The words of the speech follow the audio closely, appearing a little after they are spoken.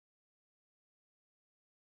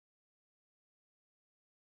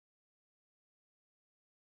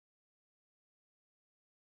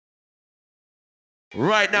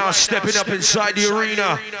Right now, stepping up inside the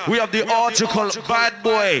arena, we have the article Bad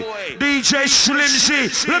Boy, DJ Slimzee.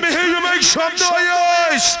 Let me hear you make some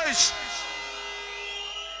noise.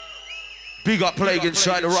 Big up Plague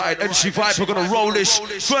inside the ride. MC Viper gonna roll this.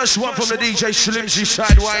 First one from the DJ Slimzee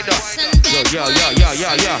Sidewinder. Yeah.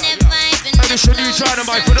 And it's a new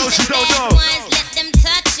dynamite for those who don't know.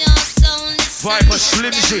 Viper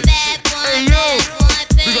Slimzee. Hey yo,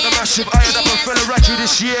 we got a massive iron up a fella Ratchet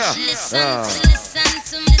this year.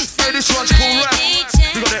 Hey, this one's called Rap.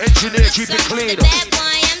 We got an engineer, keep it clean.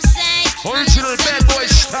 Original bad boy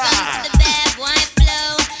style.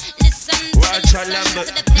 Right,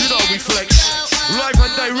 Lambert, you know we flex. Live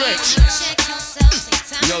and direct.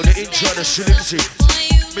 Yo, the intro to Slimzee.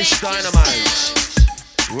 Miss Dynamite.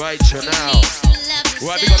 Right now.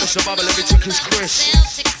 Right, we got Mr. Bubble, let me take his Chris.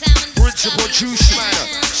 Principal Juice Man.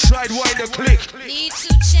 Sidewinder click.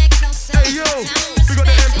 Hey yo, we got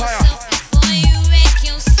the Empire.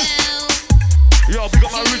 Yo, we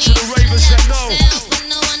got my original ravers that know.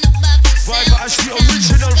 Viper has the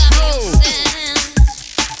original flow.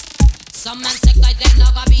 Some men sick like them,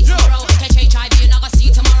 not gonna be tomorrow. Catch HIV, you not gonna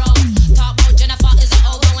see tomorrow. Talk about Jennifer is a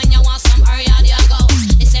hoe, but when you want some area, there you go.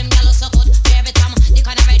 The same yellow so good, every time. The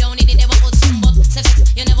kind of I don't need it, they will put some but sex,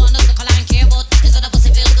 you never know the color and care, but is it a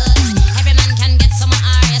pussy feel good? Every man can get some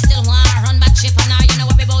R, you still want to run back ship and R. You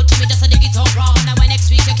know what about Jimmy, just a dig it up raw. Now when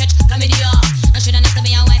next week you catch chlamydia, I shouldn't have to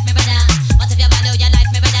be your wife, my brother. But if you value your life,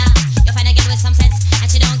 my brother, you find a girl with some sense, and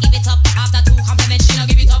she don't give it up. After 2 compliments, she don't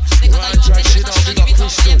give it up. Because I you want she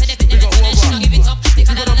don't give it up.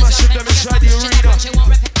 Inside the arena.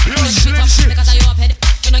 Yo, Slimzee.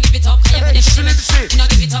 Hey, Slimzee. Don't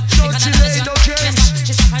delay, no James.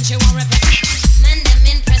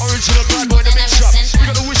 Original bad boy in the mix up. We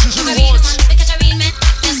got the whistles and the horns.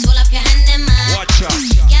 Watch out.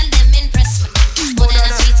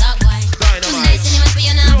 Dynamite.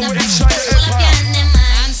 Yo, we're inside the Empire.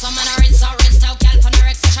 And some men are inside, rinsed out, gal from her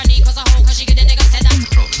ex, she need cause a hoe, cause she get the nigga said that.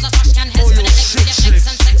 The touch can help with the next with your flex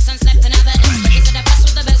and sex and slept in a bed. But is it the best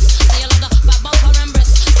with the best? Say you love the fat bumper and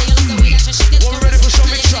breast. Say you love the way that she gets We're ready for some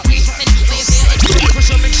mix up. Ready for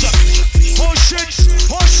some mix up. Oh shit.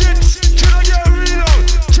 Can I get a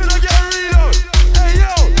reload? Hey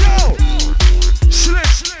yo.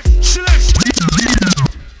 Slims.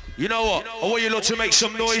 You know what? I want you lot to make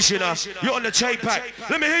some noise, you know. You're on the tape pack.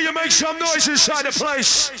 Let me hear you make some noise inside the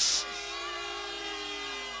place.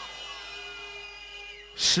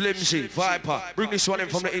 Slimzee, Viper. Bring this one in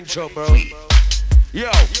from the intro, bro.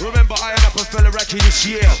 Yo, remember I am up a fella Ratchet this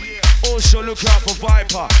year. Also look out for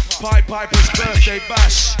Viper. Piper's birthday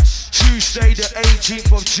bash. Tuesday the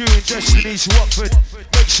 18th of June, Destiny's Watford.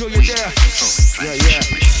 Make sure you're there. Yeah.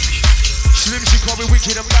 Slimzee coming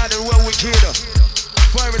wicked and bad and well wickeder.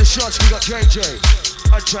 Firing the shots, we got KJ.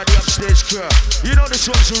 I tried the upstairs crew. You know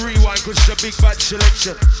this one's a rewind cause it's a big bad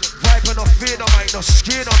selection. Viper no fear no mic, no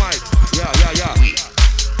skin no mic. Yeah.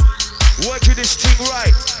 Working this thing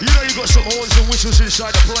right. You know you got some horns and whistles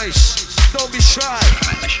inside the place. Don't be shy.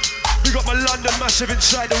 We got my London massive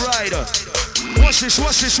inside the rider. What's this? Ooh,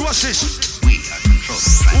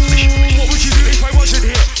 what would you do if I wasn't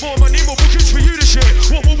here? More money, more bookings for you to share.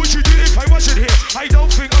 What would you do if I wasn't here? I don't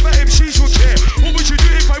think other MCs would care. What would you do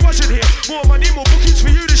if I wasn't here? More money, more bookings for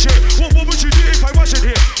you to share. What would you do if I wasn't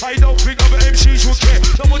here? I don't think other MCs would care.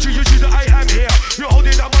 Now what do you do that I am here? You're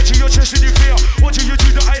holding that much in your chest and you fear. What do you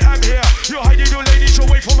do that I am here? You're hiding your ladies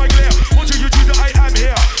away from my glare. What do you do that I am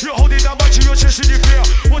here? You're holding that much in your chest and you fear.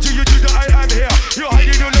 What do you do that I am here? You're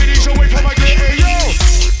hiding your ladies away from my glare. Hey yo,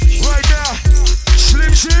 right there,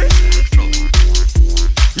 Slimzee.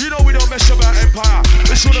 You know we don't mess about Empire.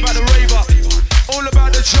 It's all about the raver, all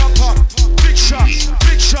about the jumper. Big shot.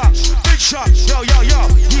 Yo. Yeah.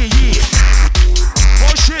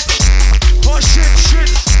 Oh shit.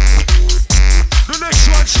 The next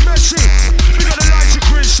one's messy. We got a lighter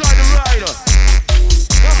crew inside the rider.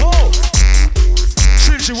 Oh,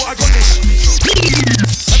 Slimzee, what I got this.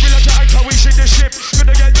 Every like an anchor, we sing the ship.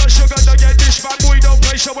 Gonna get no sugar, gonna get this. Bad boy don't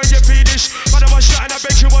play, so when you finish, man, I was shot and I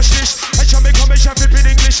bet you watch this. I try me come and chat flip in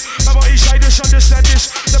English. Now what each side just understand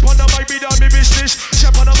this. Step on the mic, be down me business.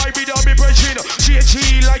 Step on the mic, be down me bridging.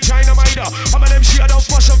 CNT like China Minder. I'm an MC, I don't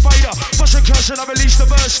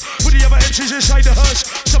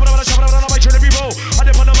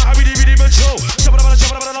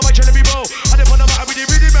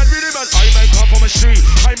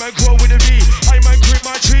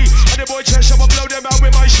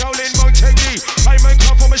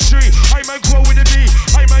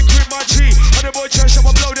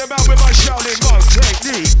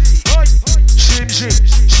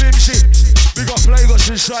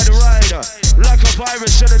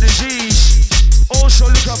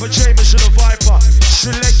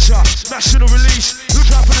national release.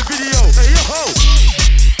 Look out for the video. Hey yo,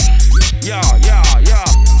 yeah.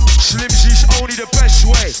 Slimzee's only the best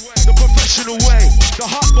way, the professional way, the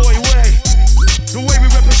hot boy way, the way we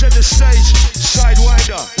represent the stage.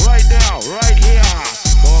 Sidewinder, right now, right here.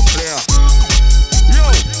 Go on, clear. Yo,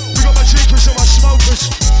 we got my drinkers and my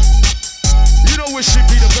smokers. You know we're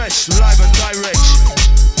simply the best, live and direct.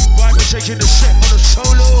 Viper taking the set on a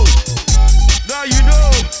solo. Now you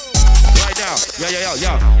know. Right now,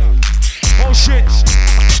 yeah. Oh shit.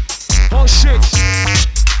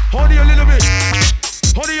 Honey a little bit.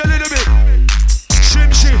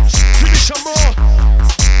 Slimzee, give me some more.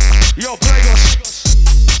 Yo, play us.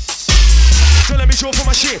 So let me draw for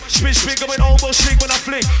my shit. Spin, going almost sick when I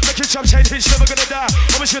flick. Making some 10 hits, never gonna die.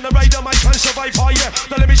 Always in the radar, my can't survive, oh yeah.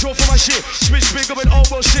 Now let me draw for my shit. Spin, going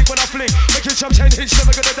almost sick when I flick. Making some 10 hits,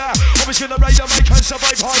 never gonna die. Always in the radar, my can't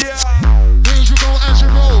survive, oh yeah. Musical as you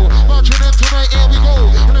roll, marching up tonight, here we go.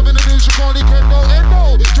 And I'm in the music only kendo,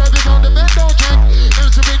 endo. Driving on the bendo, check.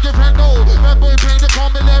 It's a big different no. That boy playing the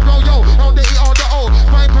Combinero, yo. On the E, on the O.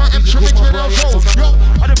 5 pound M, mix with our show, yo.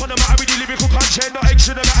 I dip on the matter with the lyrical content. No X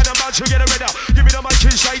in the matter, I'm about to get a redder. Give me the mic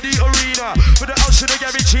inside the arena. For the house of the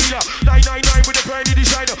Gary Cheetah. 999 with the brand new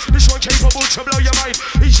designer. This one capable to blow your mind.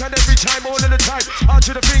 Each and every time, all of the time. Out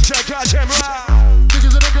to the things that got them right.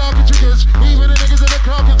 Niggas in the clock triggers. Even the niggas in the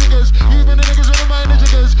clock figures. Even the niggas in the mind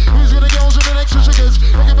triggers. Who's gonna get on the extra triggers?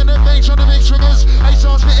 Look at the banks on the big triggers. I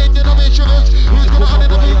saw spitting in the big triggers. Who's gonna honor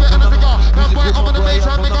the movement and the figure? Now boy up on the bass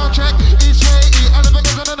and make on track. Each way, all the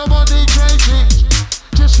niggas in the one day crazy.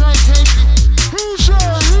 Just like Casey. Who's your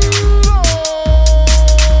hero?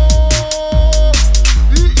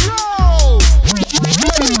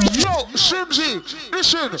 Yo, Slimzee,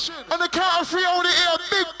 listen, on the count of 3 on the air,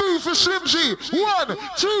 big boo for Slimzee. 1,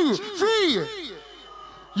 2, 3.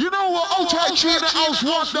 You know what, I'll take you in the house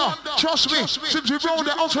wonder. Trust me, Slimzee roll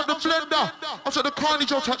that, I'll take the blender. I'll take the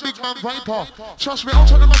carnage, I'll take Big Man Viper. Trust me, I'll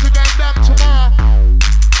take the Massive Gang Dam tomorrow.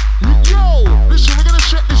 Yo, listen, we're gonna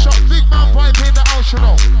check this up. Big Man Viper in the house, you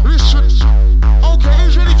know. Listen, okay,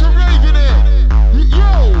 who's ready to rave in here?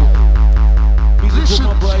 Yo. Listen,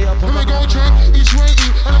 here we go, check, it's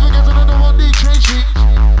weighty. And if we get another one, they Tracy.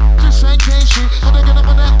 Just like Casey, I'm not gonna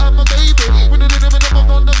put that on my baby. When they never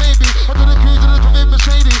on the baby. I do the cruise to the Pavin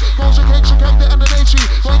Mercedes. Goes and cakes and kept it under Nancy.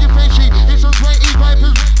 Why you facey? It's a weighty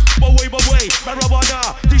vipers. But wait,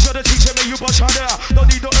 marijuana. These are the teachers that you bust harder.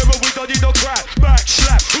 Don't need no error, we don't need no crack. Back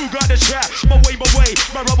slap, who got the trap? But wait,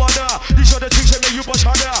 marijuana. These are the teachers that you bust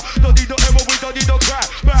harder. Don't need no error, we don't need no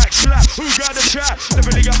crack. Back slap, who got the trap?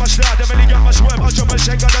 Definitely got my style, definitely got my swerve.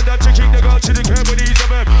 100% got enough to kick the girl to the curb when he's a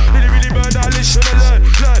verb. Really burn, I listen and learn.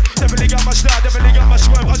 Definitely got my style, definitely got my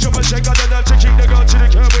swerve. 100% got enough to kick the girl to the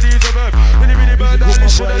curb when he's a verb. Really burn, I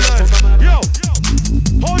listen and learn. Yo,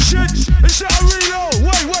 oh shit, it's that a reload.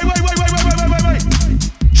 Wait.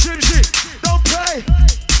 Slimzee, don't play.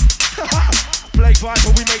 Play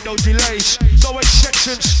Viper, we make no delays. No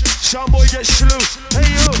exceptions, some boy gets slew. Hey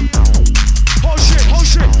yo, oh shit.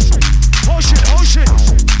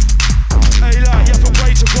 Hey like, yeah, from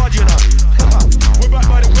way to God, you know. We're back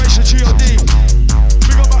by the grace of G.O.D.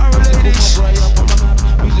 We got my arrow ladies.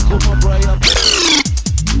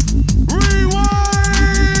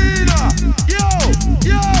 Rewind!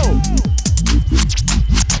 Yo!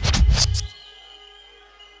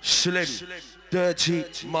 Slim, dirty,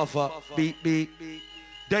 mother, beat.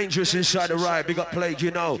 Dangerous inside the ride, big up Plague,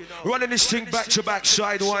 you know. Running this thing back to back,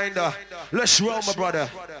 Sidewinder. Let's roll, my brother.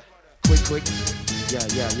 Quick.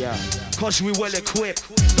 Yeah. Cause we well equipped.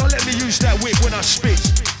 Don't let me use that whip when I spit.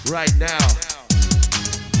 Right now.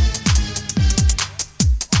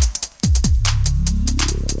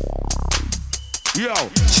 Yo,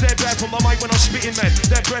 step back from my mic when I'm spitting, man.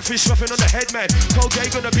 That breath is swapping on the head, man.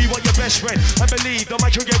 Cocaine gonna be one your best friend. I believe the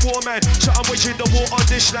mic can get warm, man. So I'm waging the war on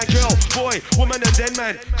this land, girl, boy, woman, and then,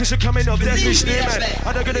 man. Cause the coming of death is near, man.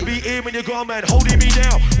 I'm not gonna be here when you're gone, man. Holding me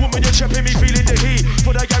down, woman, you're trapping me, feeling the heat.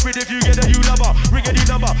 For I get rid of you, get a new lover. Ring a new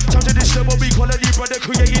number. Time to disturb what we call a new brother.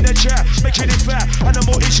 Creating a chat, making it fat. And the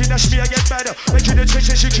more itching, that's me, I get better. Making the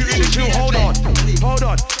tension, securing the kill. Hold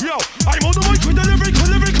on. Yo, I'm on the mic with the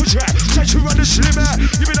lyrical track. Time to run the Slimmer,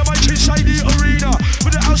 give me the mic inside the arena.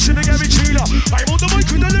 With the house in the Gary Cheetah. I'm on the mic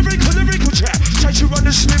with the lyrical track. Time to run the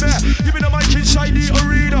Slimmer, give me the mic inside the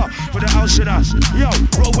arena. With the house in us. Yo,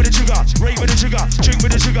 roll with the trigger, rave with the trigger, drink with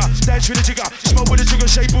the trigger, dance with the trigger, smoke with the trigger,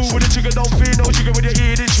 say boo with the trigger. Don't fear no trigger with your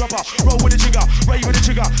ear, this rapper. Roll with the trigger, rave with the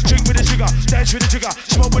trigger, drink with the trigger, dance with the trigger,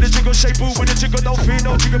 smoke with the trigger, say boo with the trigger. Don't fear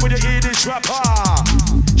no trigger with your ear, this rapper.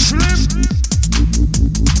 Slim.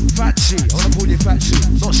 Fatsy, I wanna call you Fatsy,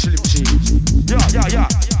 not Slimzee. Yeah.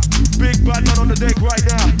 Big bad man on the deck right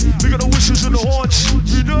now. We got the whistles and the horns.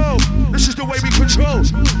 You know, this is the way we control.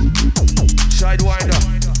 Sidewinder,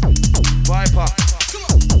 Viper.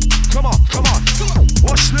 Come on, come on.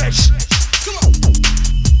 What's next?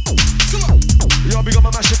 Yo, big up my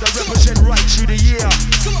massive that represent right through the year.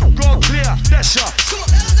 Go clear, that's up.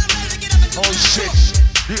 Oh shit,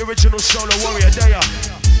 the original solo warrior, there ya.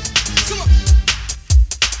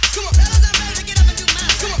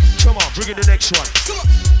 Come on, bring in the next one.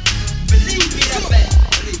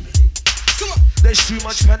 There's too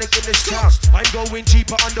much panic in this town. I'm going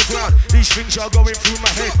deeper underground. These things are going through my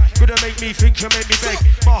head. Gonna make me think and make me beg.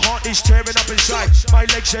 My heart is tearing up inside. My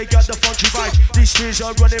legs, they got the funky vibe. These tears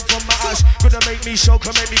are running from my eyes. Gonna make me soak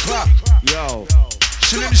and make me clap. Yo,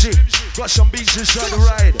 Slimzee, got some beats inside the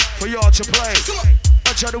ride for y'all to play.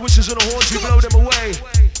 I try the whistles and the horns, we blow them away.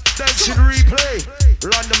 Dancing replay.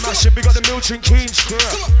 London massive, we got the Milton Keynes crew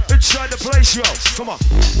inside the place, yo. Come on.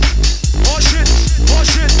 Horse it,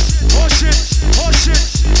 horse it, horse it, horse it,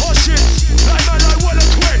 horse it. Like man, like well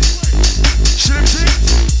equipped. Slimzee,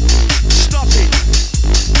 stop it.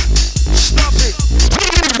 Stop it.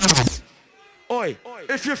 Oi,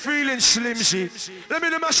 if you're feeling Slimzee, let me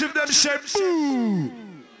the massive them say boo.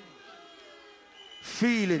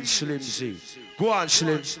 Feeling Slimzee. Go on,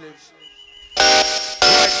 Slim.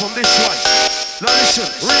 Right from this one. Now listen,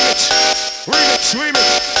 remix, remix, remix.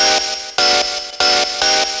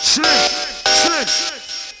 Slim.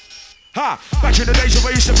 Ha! Back in the days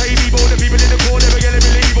when we used to pay people, the people in the corner never getting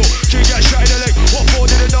believable. King got shot in the leg. What for?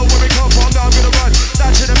 Didn't know where we come from. Now I'm gonna run.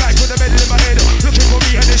 Down to the back with the medal in my head. Looking for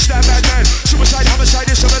me and this that bad man. Suicide,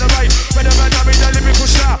 homicide, this I'm in the right. Better man, I'm in the lyrical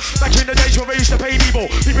style. Back in the days when we used to pay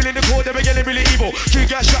people, people in the corner never getting really evil.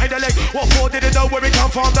 King got shot in the leg. What for? Didn't know where we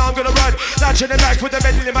come from. Now I'm gonna run. Down to the back with the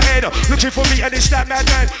medal in my head. Looking for me and this that bad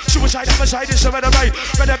man. Suicide, homicide, this I'm in the right.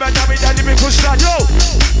 Better man, I'm in the lyrical style. Yo!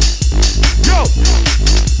 Yo!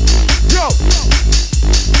 Yo!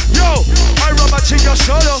 Yo! I run my team, your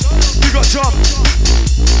solo. We got John.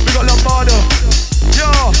 We got Lombardo.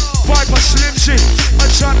 Yo! Viper, Slimzee.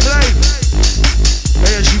 And Chan Play.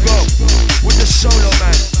 Hey, as you go. With the solo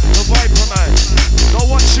man. The Viper man. Not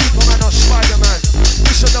one Superman or Spider-Man.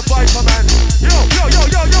 This is the Viper man. Yo! Yo! Yo!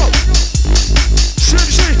 Yo! Yo!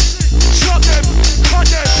 Slimzee. Shot them. Cut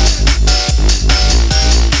them.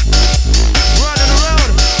 Round and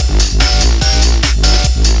around.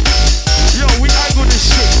 Yo, we angle this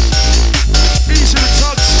shit. Easy the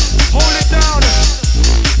tugs. Hold it down.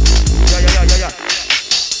 Yeah.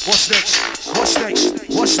 What's next? What's next?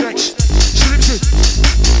 What's next? Slimzee.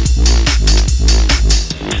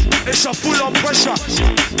 It's a full-on pressure.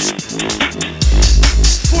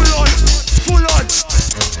 Full on.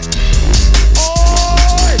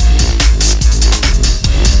 Oi!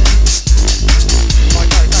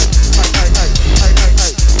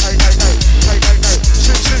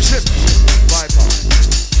 Slip. Viper.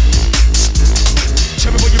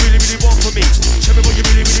 Tell me what you really want from me. Tell me what you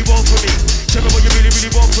really want from me. Tell me what you really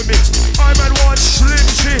want from me. I man want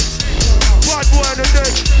Slimzee. Bad boy on the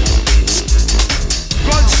deck.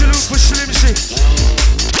 Gun salute for Slimzee.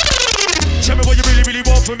 Tell me what you really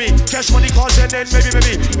want from me. Cash money, cars, and then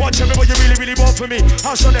maybe. What? Tell me what you really want from me.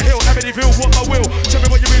 House on the hill, Amityville, what my will. Tell me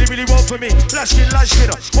what you really want from me. Light skin,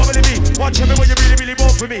 what will it be? What? Tell me what you really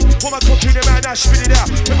want from me. What am I cooking the man, I spit it out.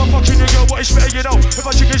 If I'm fucking the girl, what is better, you know. If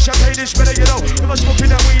I'm drinking champagne, it's better, you know. If I'm smoking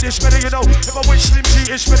that weed, it's better, you know. If I'm with Slimzee,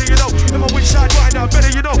 it's better, you know. If I'm with Sidewinder,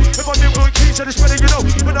 better, you know. If I'm with Keys, it's better, you know.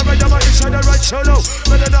 When I ride down my inside, I ride solo.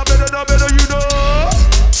 Better, you know.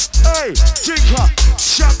 Hey, drinker,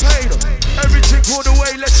 champagne, everything all the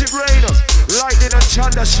way, let it rain. Lightning and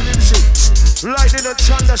thunder, Slimzee. Lightning and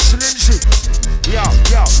thunder, Slimzee. Yo,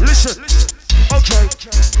 listen. Okay.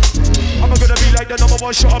 I'm gonna be like the number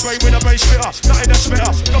one shot of brain with a brain spitter. Nothing that's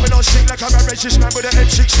better. Coming on sing like I'm a racist man with an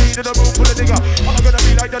M16 and a room full of nigger. I'm gonna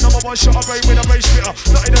be like the number one shot of brain with a brain spitter.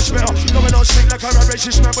 Nothing that's better. Coming on sing like I'm a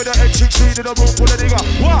racist man with an M16 and a room full of nigger.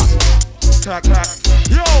 What? Clack.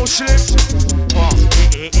 Yo, Slim.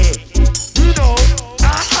 You know.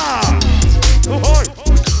 Oh,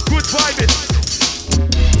 good vibing.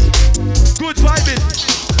 Good vibing.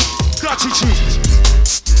 Gratitude.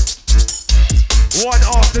 One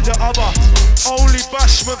after the other. Only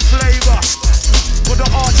bashment flavor. For the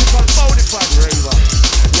article modified raver.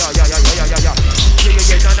 Yeah.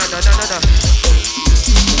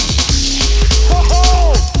 No.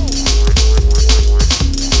 Ho!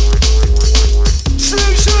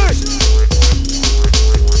 Slimzee!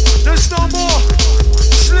 There's no more!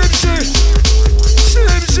 Slimzee!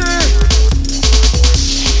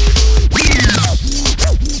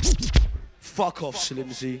 Fuck off,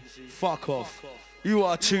 Slimzee. Fuck off. You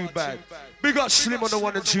are too bad. Big up Slim on the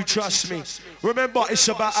 1 and 2, trust me. Remember, it's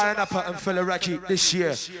about Iron Apple and Fella Raki this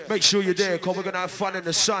year. Make sure you're there, because we're going to have fun in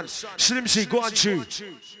the sun. Slimzee, go on to.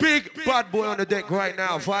 Big bad boy on the deck right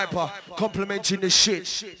now. Viper, complimenting the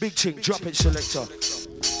shit. Big thing, drop it, selector.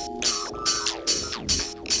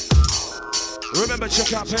 Remember,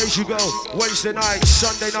 check out Page You Go. Wednesday night,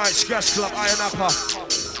 Sunday night, Gas Club, Iron Apple.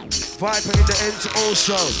 Viper in the ends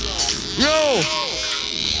also. Yo!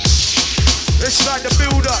 It's like the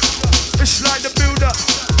build-up. It's like the build-up.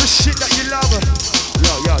 The shit that you love.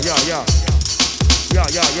 Yeah.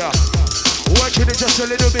 Working it just a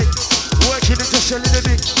little bit. Working it just a little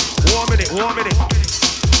bit. Warming it.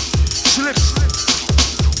 Slip.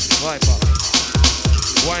 Viper.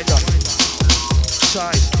 Winder.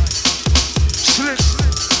 Side. Slip.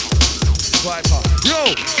 Viper.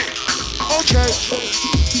 Yo. Okay.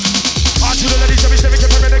 On to the ladies, let me step into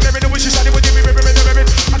the living, the wishes I would give me ribbon.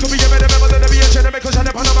 I could be a better member than to be a gentleman, because I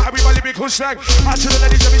never know how we my lyrical slang. On to the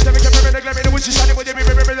ladies, let me step into the living, the wishes I would give me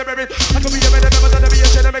ribbon. I could be a better member than to be a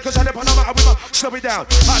gentleman, because I never know how we my slow it down.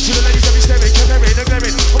 On to the ladies, let me step into the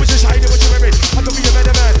living, I was just hiding what you're wearing. I could be a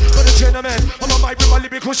better man, but a gentleman. I'm on my with my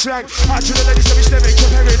lyrical slang. On to the ladies, let me step into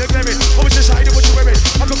the living, I was just hiding what you're wearing.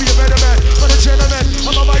 I could be a better man, but a gentleman.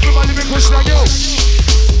 I'm on my with my lyrical slang. Yo.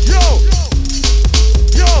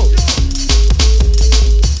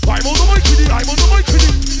 I'm on the mic with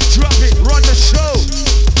you. Drop it, run the show.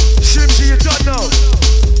 Slimzee, you done now.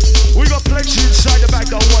 We got plenty inside the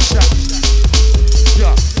bag, don't watch that.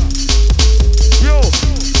 Yeah. Yo,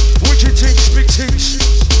 wicked things, big things.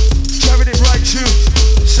 Carrying it right to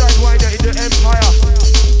Sidewinder in the Empire.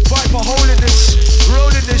 Viper holding this,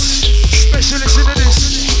 rolling this, specialist into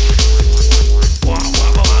this. Wow.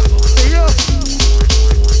 Yeah.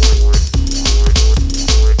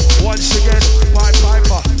 Once again,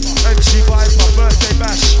 Piper, MC Viper, birthday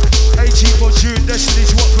bash, 18th of June,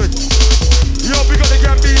 Destiny's Watford. Yo, we got the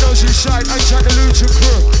Gambinos inside, outside the Luton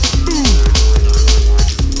crew. Ooh.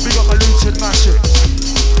 We got my Luton massive.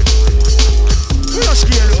 We just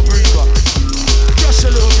get a little breather. Just a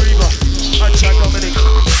little breather. Outside Dominic.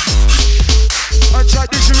 Outside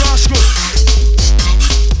Dizzy Rascal.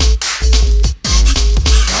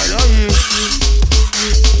 I love you.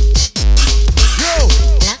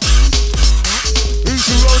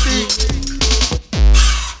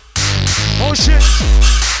 Oh shit.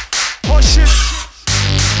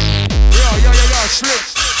 Yeah, slip.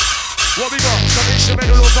 What we got? Some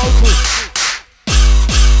instrumental or vocal?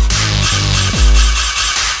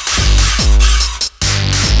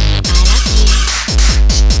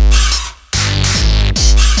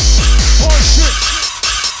 Oh shit.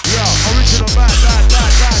 Yeah, original bad.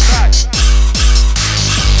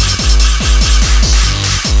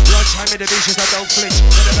 Lunchtime in the visions, I don't flinch.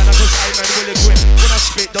 When the man I push, I will equip. When I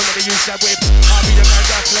spit, don't let me use that whip. I'll be the man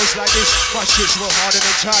that flows like this. My shit's more harder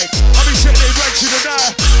than tight. I'll be sitting there right to the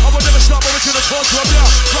night. I will never stop moving to the cause from now.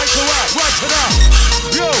 Right to now.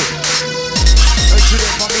 Yo. Hey, to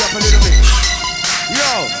them, pump me up a little bit.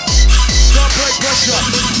 Yo. Start play pressure.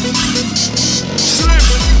 Slim.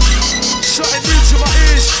 Something new to my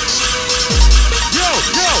ears. Yo.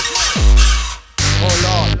 Oh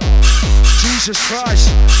Lord. Jesus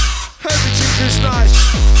Christ. Everything is nice.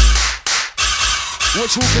 We're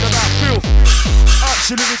talking about filth.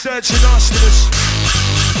 Absolutely dirty nastiness.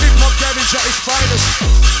 Hip-hop damage at its finest.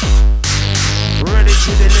 Ready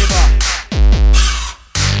to deliver.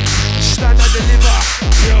 Stand and deliver.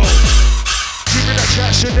 Yo. Give me the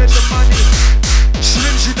cash and then the money.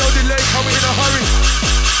 Slimzee, no delay, coming in a hurry.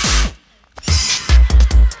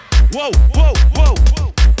 Whoa.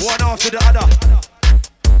 One after the other.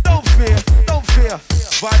 Don't fear.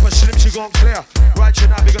 Viper, Slimzee gone clear. Right to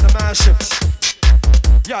now, we got the massive.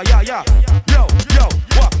 Yeah. Yo,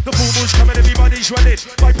 what? The full moon's coming, everybody's running.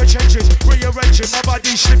 Viper changing, rearranging. My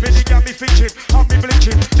body's slipping, it got me thinking. I'll be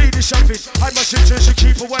blinking, needing something. Hide my symptoms to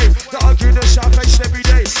keep away. The arguments I face every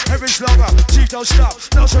day. Hair is longer, teeth don't stop.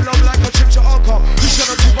 Now so long like a trip to Hong Kong. You said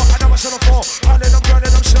I'm too much, and I'm on the floor. And then I'm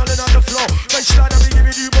running, I'm smelling on the floor. Baseline, I'm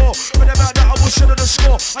giving you more. When about that, I will send on the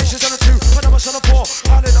score. I said on the 2, and I'm on the 4.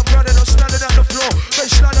 And then I'm running, I'm standing on the floor.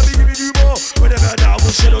 Baseline, I'm giving you more. When about that, I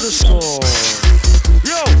will send on the score.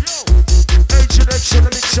 Yo, H&X on the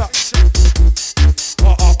mix up.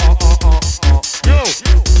 Yo,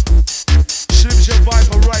 Slimzee and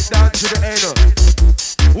Viper right down to the end.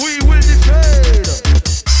 We will defend.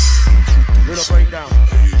 Little breakdown,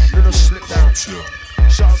 little slip down.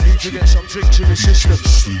 Something to get some drink to the system.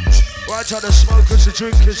 Right on the smokers, the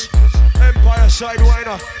drinkers. Empire,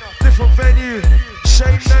 Sidewinder, different venue,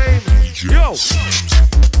 same name. Yo.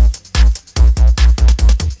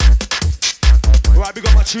 Right, we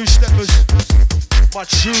got my two steppers. My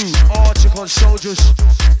true Articon soldiers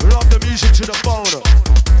love the music to the bone.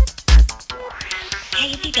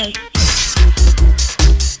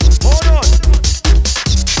 Hold on.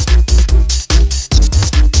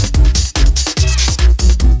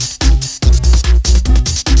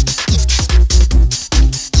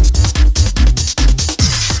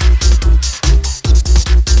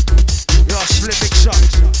 You're a slim big shot.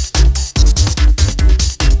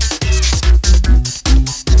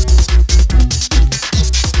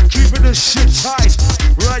 Keeping the shit tight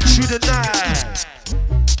right through the night.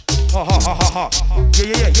 Ha ha ha ha ha.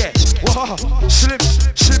 Yeah. Whoa. Slim,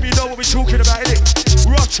 you know what we're talking about, innit?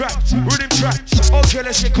 Rock track, rhythm track. Okay,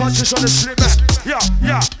 let's get conscious on the slim man.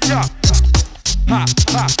 Yeah.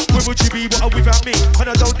 Ha, where would you be, what without me?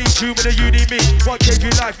 And I don't need you, but you need me. What gave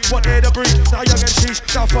you life, what air to breathe? Now young MCs,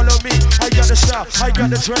 now follow me. I got the style, I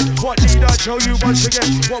got the trend. What need I show you once again?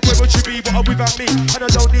 Where would you be, what without me? And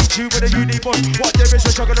I don't need you, but you need more. What there is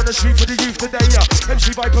a struggle on the street for the youth today,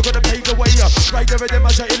 MC Viper gonna pave the way, right there with them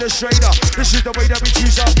as an illustrator. This is the way that we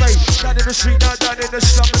choose our fate. Down in the street, now down in the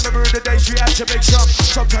slum. Remember in the days we had to make some.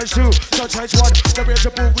 Sometimes two, sometimes one. Then we had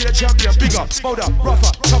to bull, we a champion. Bigger, bolder,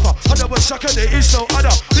 rougher, tougher. I know what's sucker, there is no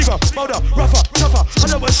other. Bigger, bolder, rougher, tougher. I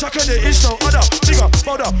know what's sucker, there is no other. Bigger,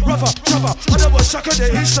 bolder, rougher, tougher. I know what's sucker, there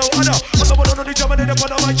is no other. I know what on the jumping in the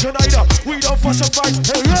front of my tonight. We don't fuss and fight.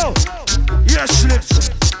 Hey yo, yes, Slims.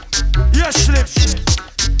 Yes, Slims.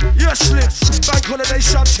 Yes, Slims. Bank holiday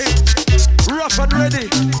something. Rough and ready.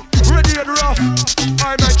 Ready and rough.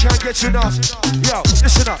 I man can't get enough. Yo,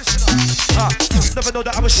 listen up. Never know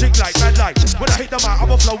that I was sick like, mad like. When I hit the mic,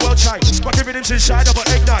 I'm a flow world tight. Rockin' rhythms inside of an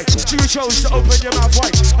ignite. So you chose to open your mouth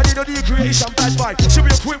wide. I need you create some bad vibe. So we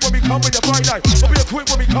are quick when we come with the bright light. But we are quick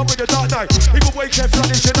when we come with the dark night. Even wake and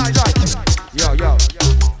flood is your night light. Yo.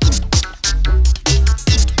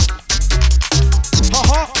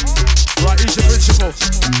 Ha. Right, here's the principle.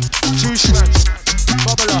 Juice man.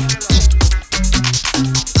 Bubbler.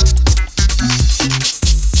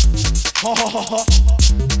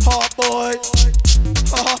 Hot boy.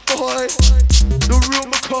 The real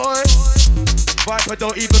McCoy. Viper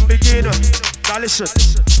don't even begin. Now listen.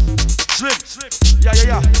 Slim.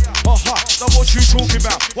 Yeah. Now what you talking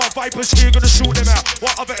about? What Vipers here gonna sort them out?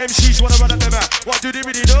 What other MCs wanna run at them out? What do they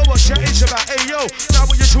really know what chatting's about? Hey yo, now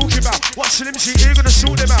what you talking about? What Slimzee here gonna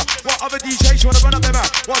sort them out? What other DJs wanna run at them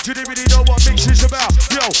out? What do they really know what mix is about?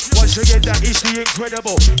 Yo, once again that is the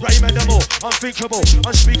incredible, Raymondable, unthinkable,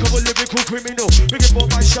 unspeakable, lyrical criminal. Bringing for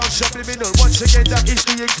myself subliminal. Once again that is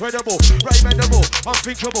the incredible, Raymondable,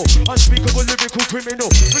 unthinkable, unspeakable, lyrical criminal.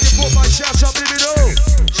 Bringing for myself subliminal.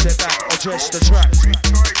 Step back, address the track.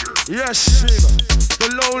 Yes, the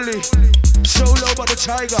lonely, solo by the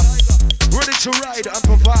tiger, ready to ride and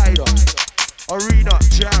provide. Arena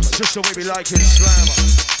jam, just the way we like it, slammer.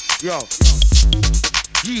 Yo,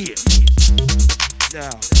 yeah.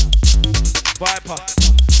 Now, Viper,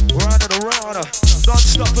 round and around,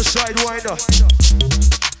 non-stop for Sidewinder.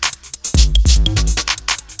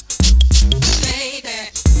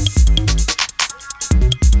 Baby.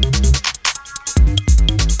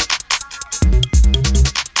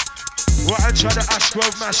 Right, and try the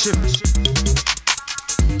Ashgrove Massive.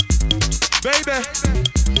 Baby.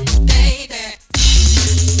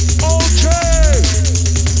 Okay.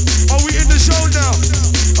 Are we in the zone now?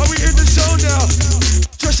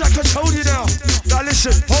 Just like I told you now. Now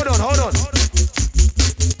listen, hold on.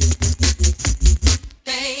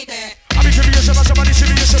 Baby. I be curious about somebody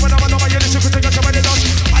serious when I'm on my ears. If you think I'm somebody lost,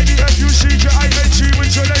 I be F-U-C-J, I met you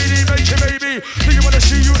with your lady, make your baby. Do you wanna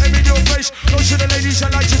see you in your face? Those are the ladies I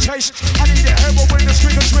like to taste. I need a hammer when the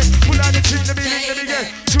string is whipped. Pull out the chin, let me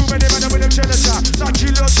get. Too many men with them genocide. Like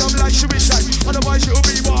you lost some like suicide. Otherwise it'll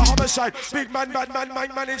be more homicide. Big man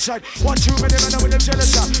inside. One too many men with them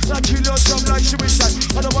genocide. Like you lost some like suicide.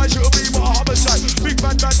 Otherwise it'll be more homicide. Big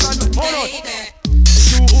man. Hold on.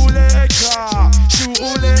 Shuuleka.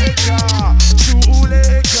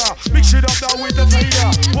 Mix it up now with the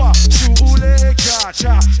fader. What? Shuuleka.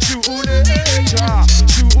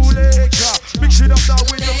 Mix it up now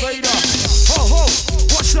with the fader. Ho.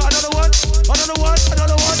 What's that? Another one.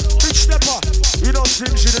 Big stepper. You know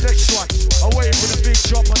Slimzee the next one. I'm waiting for the big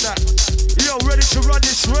drop on that. Yo, ready to run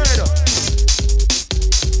this raid.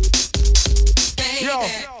 Yo.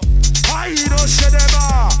 I don't say them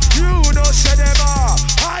you don't say them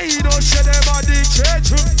I don't say them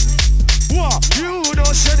dictate. What? You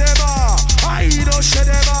don't say them I don't say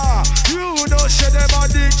them you don't say them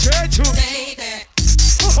dictate.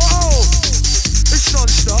 Oh, it's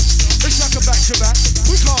non-stop. It's like a back-to-back.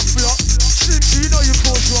 We can't flop. Slimzee, you know you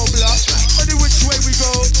cause roadblock. Any which way we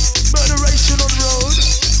go, murderation on road.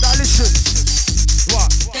 Now listen.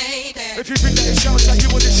 What? If you think that it sounds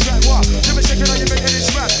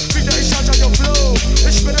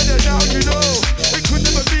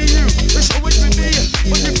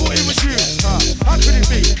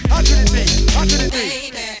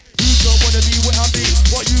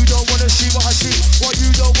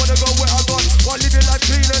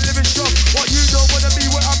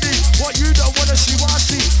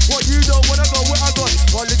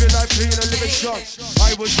nation.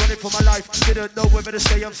 I was running for my life, didn't know whether to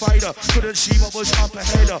stay and fight her. Couldn't see what was up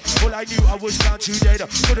ahead her. All I knew I was bound to dead her.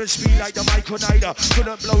 Couldn't speed like the Michael Knighter.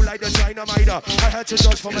 Couldn't blow like the dynamiter. I had to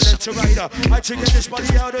dodge from a left to right. I had to get this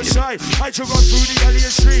money out of sight. I had to run through the alley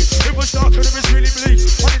and street. It was dark and it was really bleak.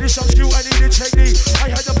 I needed some skill, I needed technique.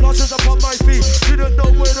 I had the plasters upon my feet. Didn't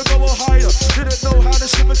know where to go or hide. Didn't know how to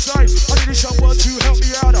slip aside. I needed someone to help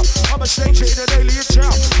me out. I'm a stranger in an alien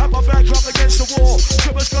town. Had my back up against the wall.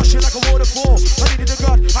 Shit was gushing like a waterfall. I needed the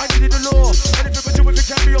gun, I needed the law. And if it would do it, it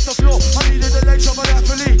can't be off the floor. I needed the legs of an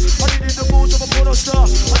athlete. I needed the balls of a porno star.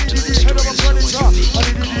 I needed the head of a predator. I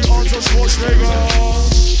needed the arms of Schwarzenegger.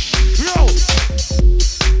 Yo!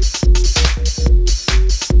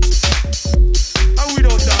 And we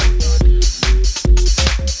don't done.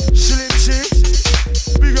 Slimzee,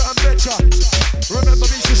 bigger and better. Remember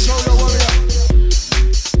me, the solo warrior.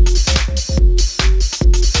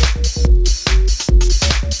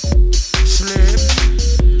 Slim.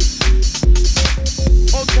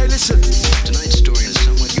 Okay, listen. Tonight's story is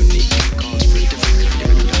somewhat unique and calls for a different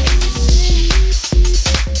kind of introduction.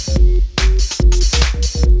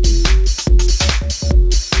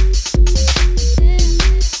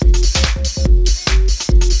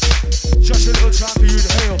 Just a little time for you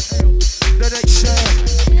to hail the next sound.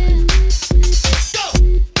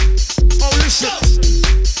 Oh, listen.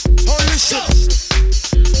 Oh, listen.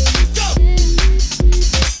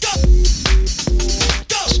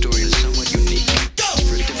 story is somewhat unique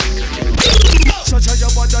for a different kind of Sometimes you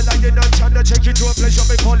wonder like you're not trying to take you to a place where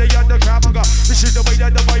we call it underground. This is the way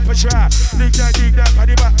that the viper trap. Dig that,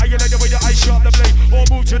 paddy back. I like the way that I sharp the blade. Or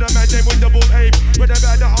move to the man, then with the bull aim. When the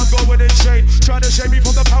man that I'm going insane. Trying to save me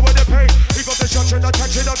from the power of the pain. We got destruction,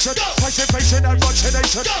 attack seduction. Participation and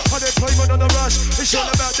vaccination. Unemployment on the rush. It's all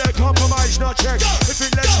about that compromise, not check. If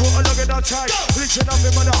it lets water long enough time. Listen up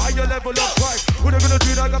him on a higher level of crime. What I'm gonna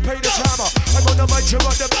do now, I pay the timer. I'm on the mic to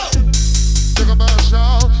run the Take a bad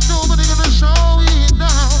show. Nobody gonna show it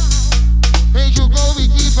now. Make you go, we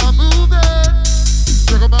keep on moving.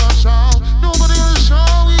 Take a bad show. Nobody gonna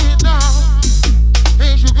show it now.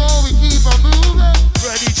 Make you go, we keep on moving.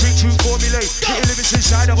 Ready to formulate. Getting limits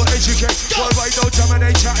inside, I will educate. Worldwide, no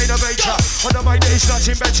dominator, innovator. On the mind, it's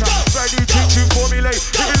nothing better. Ready to formulate.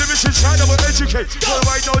 Getting limits inside, I will educate.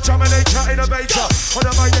 Worldwide, no dominator, innovator. On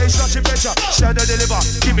the mind, it's nothing better. Stand and deliver.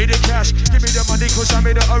 Give me the cash. Give me the money, cause I'm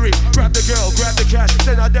in a hurry. Grab the girl, grab the cash.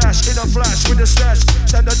 Then I dash in a flash with the stash.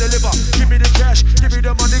 Stand and deliver. Give me the cash. Give me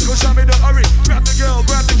the money, cause I'm in a hurry. Grab the girl,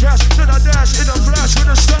 grab the cash. Then I dash in a flash with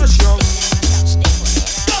the stash, yo.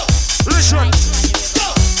 Listen.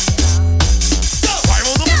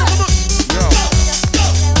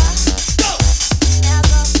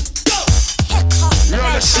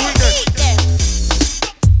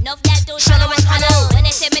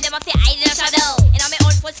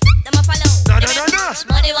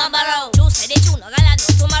 Money one borrow. Two say they two, no gala no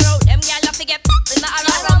tomorrow. Them gyal have to get with my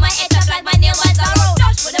arrow. Around my head up like my name was Arrow.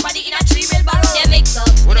 Touch with the body in a tree will borrow. They mix up,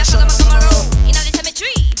 in a sugar tomorrow. In a the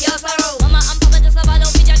cemetery, pure sorrow. Mama and Papa just have a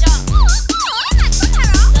love with Jaja.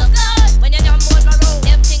 Look good when you're down board borrow.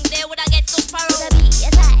 Them think they woulda get so sparrow. The beat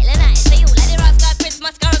is high, and I say you like the rascal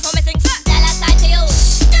Christmas carols for me sing. Tell us I to you.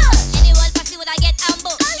 Anyone passy woulda get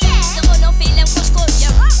ambush. So go no feel them kush kush.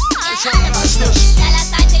 Yeah. Tell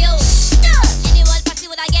us I to you.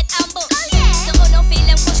 I get ambush. So go no feel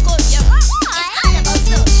them kush kush. Yeah. It's all about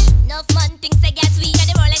slush. Enough man thinks they get sweet. And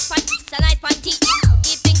they roll like panties, a nice panty.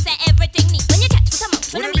 He thinks that everything neat. When you catch with a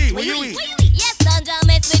mouth, when I meet, when you eat. Yes, Sandra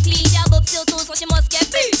mess with me. She a bub still too, so she must get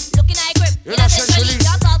beat. Looking at her grip, in a centrally.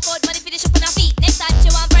 Drop off out, money finish up on her feet. Next time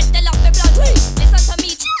she want bread, they lock the blood. Listen to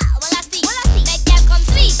me, while I see. Make them come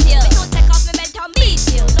sweet you. Me don't take off my belt and beat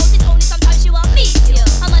you. Notice only sometimes she want beat you.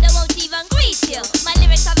 Her mother won't even greet you. My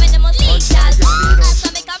lyrics are venomous lethal.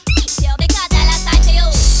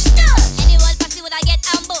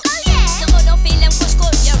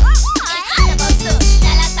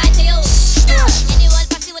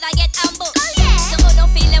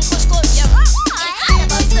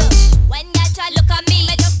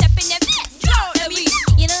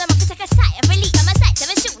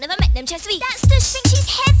 That's the string, she's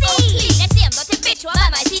heavy. Oh, let's see, I'm not a bitch, what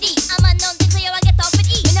about my CD? I'm a known thing, so you will get off with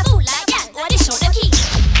E. In a fool like that, or they show the key.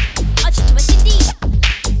 I'll shoot you a CD.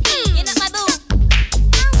 You're not my boo.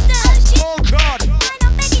 Downstairs. Oh God. I'm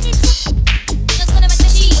not begging you to. Just gonna make the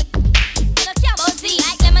sheet. Gonna care about Z.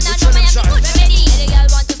 Like lemon and rum, I have a good remedy. Any girl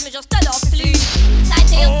want us, me just tell off, please. Side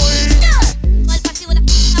to you. Well, passy with a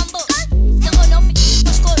ambush. Don't go no fit,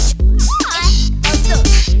 push coach. Also,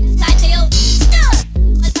 side to you.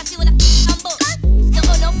 Well, passy with a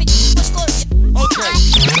okay,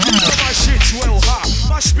 so my shit's well hot.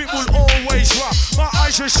 My spit will always rock. My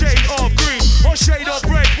eyes are shade of green. shade of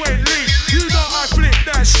bread when lean. You know I flip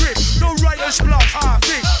that script. No writer's block, I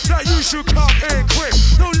think that you should come in quick.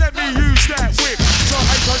 Don't let me use that whip. So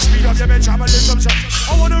I can speed up your metabolism.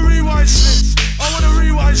 I wanna rewind slips. I wanna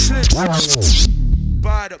rewind slips.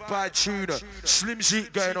 Bad tuner.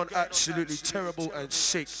 Slimzee going on absolutely terrible and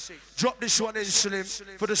sick. Drop this one in, Slim,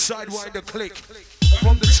 for the Sidewinder click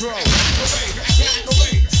from the troll.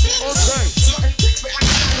 Okay.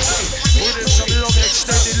 With some long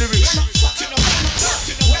extended lyrics.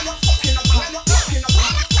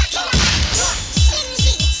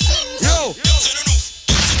 Yo!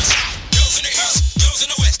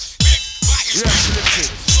 Yeah, Slimzee.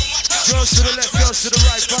 Girls to the left, girls to the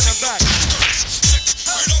right, front and back.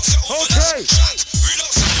 Okay.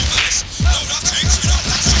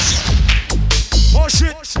 Oh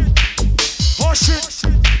shit. Oh shit.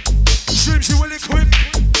 Slimzee will equip.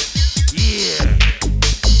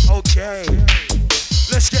 Yeah. Okay.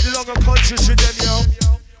 Let's get long and conscious with them, yo.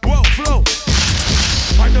 Whoa, flow.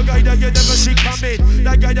 I'm the guy that you never see coming.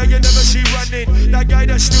 That guy that you never see running. That guy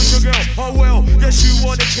that steals your girl. Oh well, yes you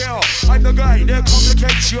wanna kill. I'm the guy that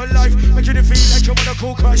complicates your life, making it feel like you wanna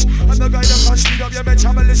cool crush. I'm the guy that can speed up your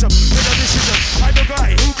metabolism with a decision. I'm the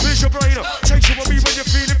guy who clears your brain up, takes you with me when you're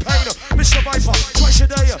feeling pain up. Mr. Viper, twice a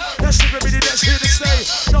day. That's the remedy that's here to stay.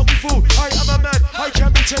 Not be fooled, I am a man. I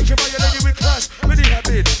can be taken by a lady with class. Many have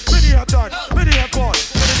been, many have done, many have gone.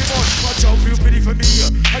 And anymore, but don't feel pity for me.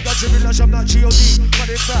 I got to realize I'm not G.O.D. But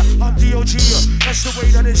in fact, I'm D.O.G. That's the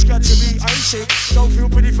way that it's got to be. I ain't sick, don't feel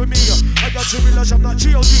pity for me. I got to realize I'm not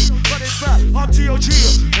G.O.D. But in fact, I'm D.O.G.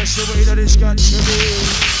 That's the way that it's got to be.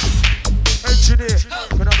 Engineer,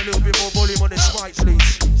 can I have a little bit more volume on this mic,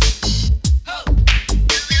 please?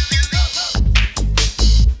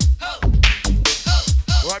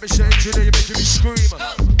 Right, Mr. Engineer, you're making me scream.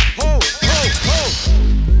 Ho, ho, ho.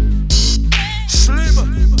 Slim.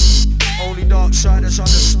 Only dark siders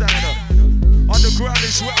understand her. Underground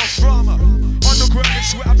is where I'm from. Underground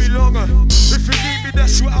is where I belong. If you need me,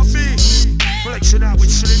 that's where I'll be. Flexing out with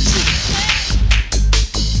Slimzee.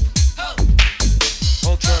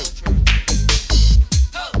 Okay.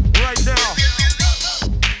 Right now.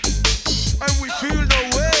 And we feel the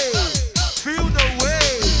way. Feel the way.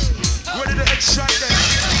 Ready to extract them.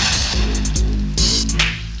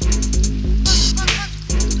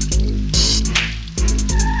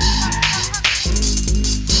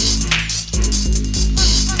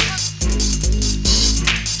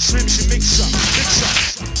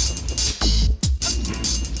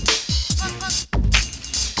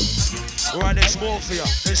 Right, there's more for ya,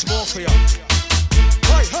 there's more for ya.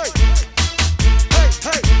 Hey, hey, hey,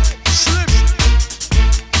 hey, Slim.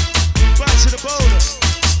 Back to the border,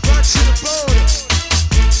 back to the border.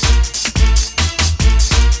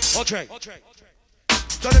 Okay.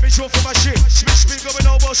 Don't let me show for my shit. Spin going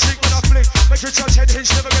almost sick when I flick. Make your touch head hinge,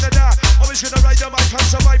 never gonna die. Always gonna ride the mic and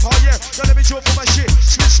survive, oh yeah. Don't let me show for my shit.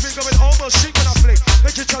 Spin going almost sick when I flick.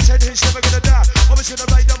 Make your touch head hinge, never gonna die. Always gonna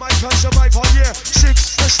ride the mic and survive, oh yeah. Sick,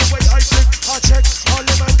 that's the way I flick. I check, all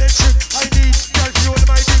the man then shit. I need, girl, fuel in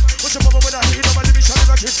my dick. What's the problem when I hit it on my lyrics and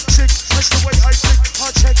rock it? Sick, that's the way I flick.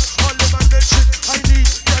 I check, all the man then shit. I need,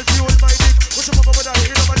 girl, fuel in my dick. What's the problem when I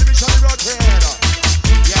hit it on my lyrics and rock it?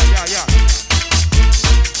 Yeah.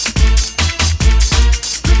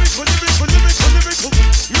 Lyrical.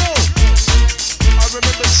 Yo, I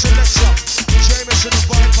remember Selector, Jameson and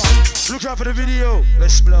Viper. Look out for the video.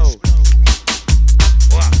 Let's blow.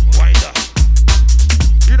 Winder.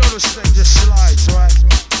 You know this thing just slides, right?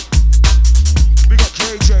 We got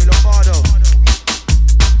KJ, Lombardo,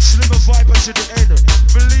 Slim and Viper to the end.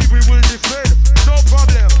 Believe we will defend. No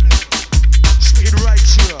problem. Spitting right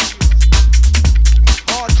here.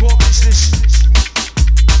 Hardcore business.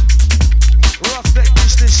 Rough neck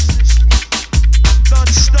business.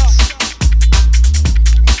 Non-stop.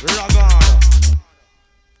 Lagana.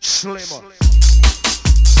 Slimmer.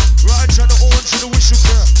 Right on the horns and the whistle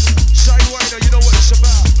girl. Sidewinder, you know what it's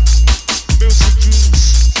about. Milton Keynes.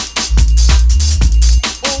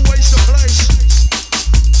 Always the place.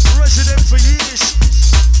 Resident for years.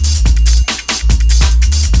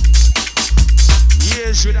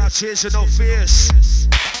 Years without tears and no fears.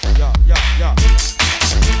 Yeah.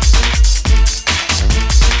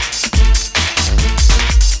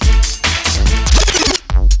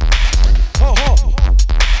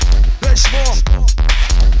 There's more.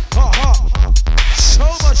 So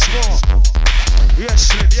much more.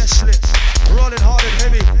 Yes, Slim. Rolling hard and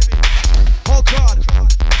heavy. Oh God.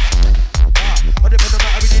 I depend on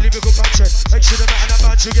that every lyrical content. Make sure the man and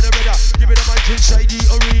man to get a redder. Give me the mic inside the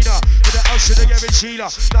arena. With the house in the garage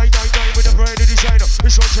Sheila. 999 with a brand new designer.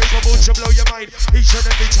 It's unshakable to blow your mind. Each and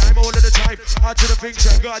every time, all of the time. Out to the things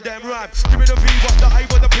that goddamn rhyme. Give me the V, what the I,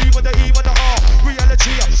 what the P, what the E, what the R.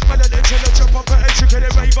 Reality, man, an intelligent, proper,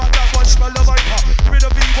 educated, rave out that one, smell the viper. Give me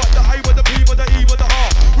the V, what the I, what the P, what the E, what the R.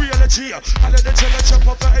 Reality, man, an intelligent,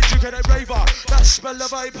 proper, educated, rave out that smell the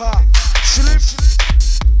viper. Slim,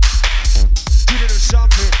 giving them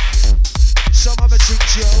something. Some other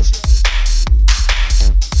things, yo.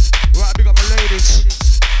 Right, big up my ladies.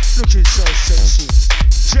 Looking so sexy.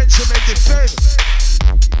 Gentlemen, defend.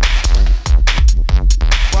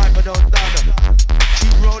 Viper don't done.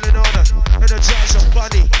 Keep rolling on her. Energize a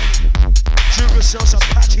bunny. Junior sells a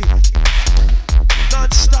packy.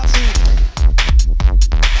 Non-stop beat.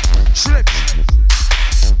 Slip.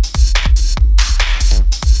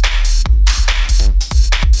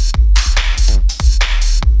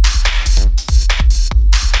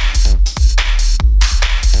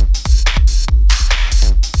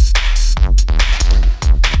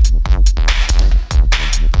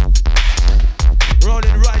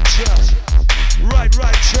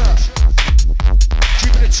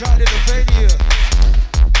 Child in the venue.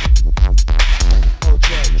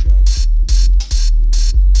 Okay.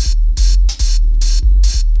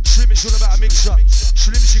 Slim is all about a mix up.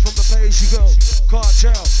 Slimzee from the page you go.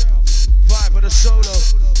 Cartel. Vibe with a solo.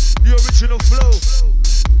 The original flow.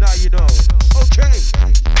 Now you know. Okay.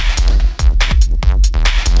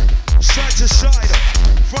 Side to side.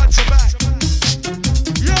 Front to back.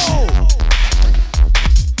 Yo!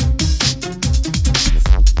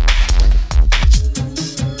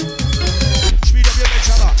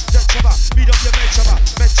 Speed up your med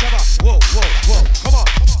chaba. Whoa, whoa, whoa, come on.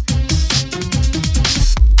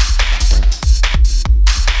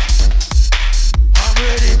 I'm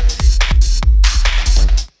ready.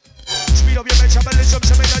 Speed up your med chaba, listen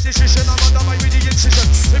to make a decision. I'm under my with the incision.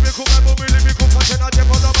 Lyrical man, lyrical passion. I dip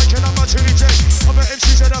on the mic and I'm a trinity. I'm an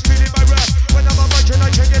MC and I'm feeling my rap. When I'm a mic and I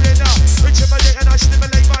can get it now. Intimidate and I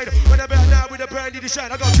stimulate mine. When I'm out now with a brand new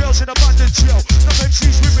design. I got girls in abundance, yo. No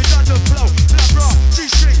MCs with me, none the flow. Black bra,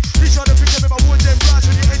 G-string. These are the things that make my wood them rise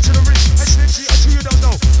when you enter the ring. And Slimzee, I you don't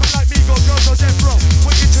know. I'm like me, got girls on death row.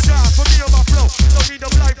 Waiting to die for me on my flow. Don't need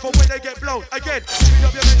them light for when they get blown. Again, speed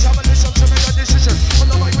up your mental and listen to make a decision. On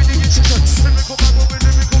the mic with the incision. Lyrical man with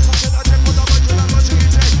lyrical passion. I dip on the mic and I'm not to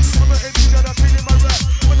retake. I'm an MC and I'm feeling my rap.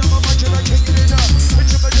 When I'm a mic and I can't get it out.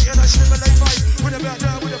 Intimidate and I stimulate mine. When I'm out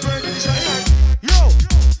now with a brand new design. Yo!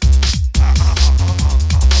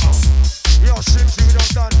 Yo, Slimzee, we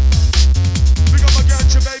don't done. Big up my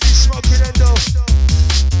ganja, baby, smoking endo.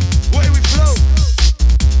 Way we flow.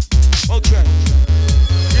 Okay.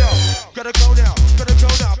 Yo, gotta go now. Put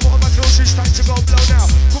on my clothes, it's time to go blow now.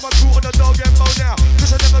 Put my crew on the dog and mow now.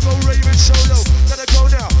 Cause I never go raving solo. Gotta go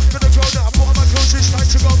now. Put on my clothes, it's time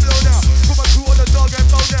to go blow now. Put my crew on the dog and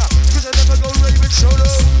mow now. Cause I never go raving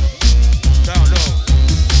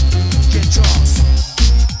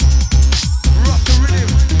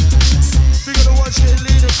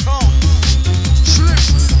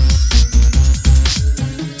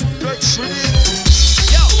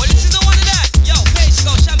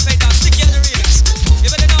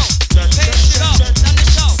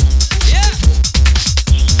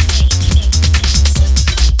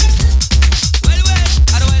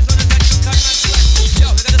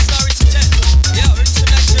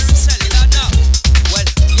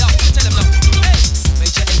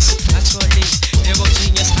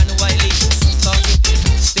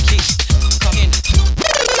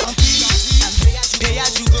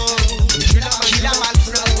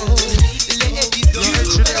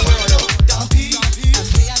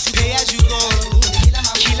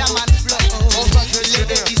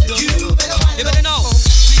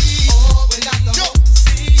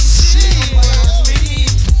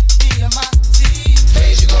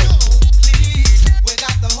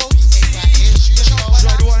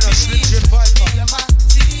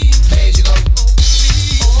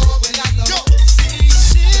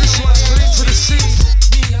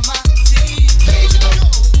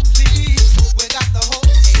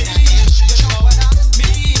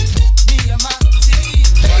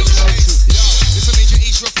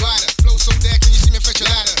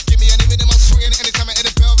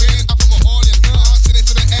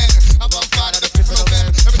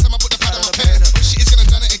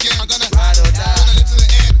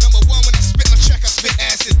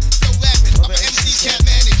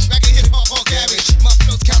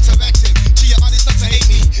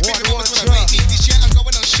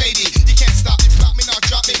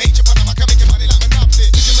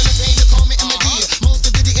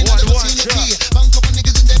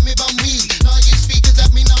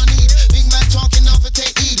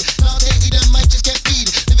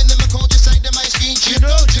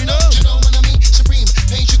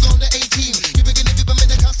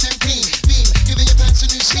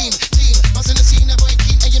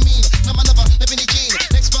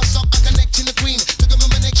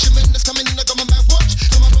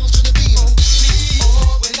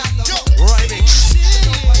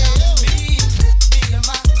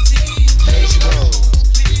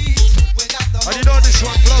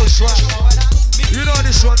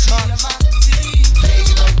this one time.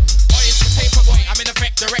 Paper boy, I'm in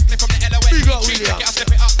effect directly from the LOS. Big up, William. I step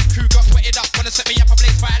it up. Who got wetted up? Wanna set me up a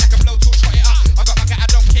blaze fire like a blowtorch, hot it up. I got my guy, I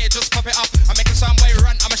don't care, just pop it up. I'm making some way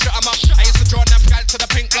run, I'ma shut 'em up. I used to draw them gal to the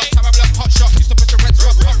pink block. Time I block hot shot, used to push the red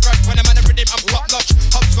spot, hot rod. When I'm on the rhythm, I'm top notch.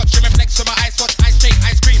 Hopscotch, trim flex on my ice watch. Ice cake,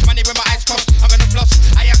 ice cream, money with my eyes crossed. I'm gonna floss,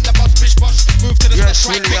 I am the boss, bish boss. Move to the Yes,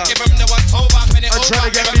 right, William. quick, give 'em the once over. When it I'm over, trying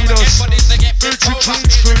to get give 'em the Minos. bodies to get Virtue bent over.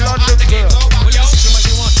 Kings from London, girl.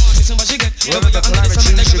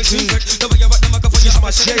 This is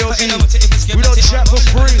my J.O.B. We don't chat for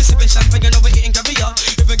free.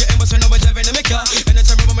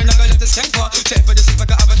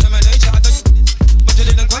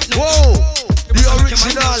 Whoa, the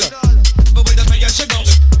original.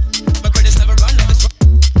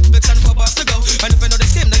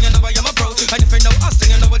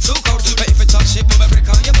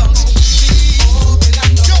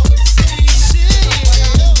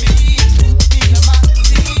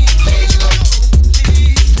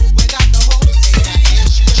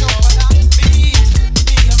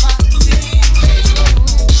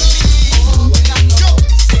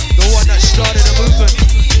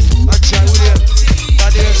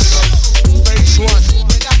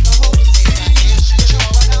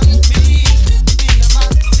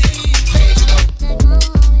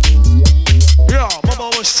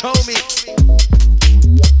 Told me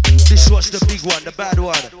this was the big one, the bad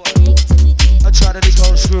one. I try to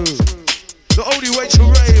go through. The only way to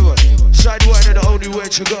rave, Sidewinder, the only way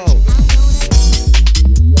to go.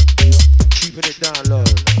 Keeping it down low.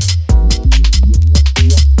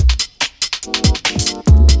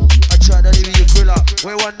 I try to leave you grill up.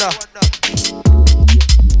 We wonder.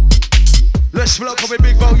 Let's welcome a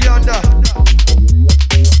big boat yonder.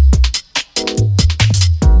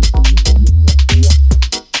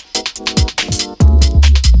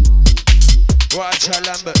 Right, Chad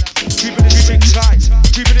Lambert, keeping it tight,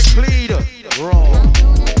 keeping it clean, raw.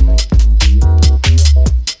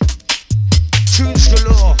 Tunes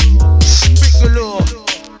galore, spit galore.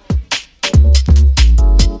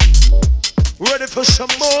 Ready for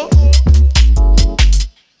some more?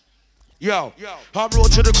 Yo, I'm raw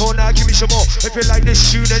to the corner, give me some more. If you like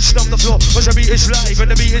this tune, then stomp the floor. Cause the beat is live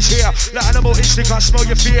and the beat is here. Like animal instinct, I smell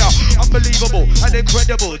your fear. Unbelievable and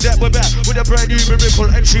incredible that we're back with a brand new miracle.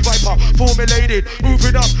 MC Viper, formulated,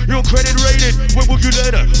 moving up, your credit rated. When will you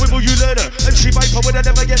learn it? When will you learn it? MC Viper, when I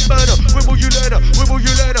never get murdered. When will you learn it? When will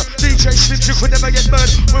you learn it? DJ Slimzee, could never get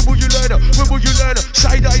murdered. When will you learn it? When will you learn it?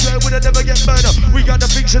 Sidewinder, when I never get murdered. We got the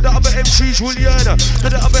things that the other MCs will learn it.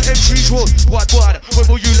 That the other MCs will. What? When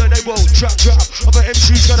will you learn they won't? Drop. Other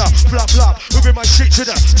MCs gonna flop. We bring my shit to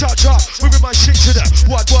them. Chop. We bring my shit to them.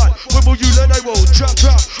 What? When will you learn they won't? Drop.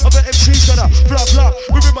 Other MCs gonna flop.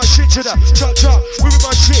 We bring my shit to them. Chop. We bring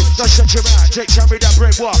my shit. Now shut your mouth. Jake, tell me that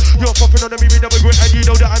break. What? You're popping on the me with grit and you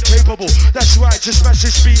know that I'm capable. That's right. Just smash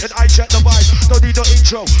this beat and I check the vibe. Don't need no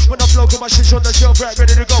intro. When I'm local, my shit's on the shelf, right,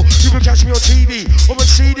 ready to go. You can catch me on TV or on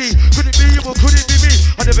CD. Could it be you or could it be me?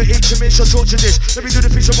 I never eat to miss or torture this. Let me do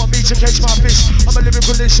the things I want me to catch my fist. I'm a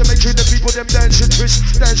lyricalist and making the people them dance and twist.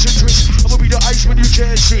 I'ma be the ice when you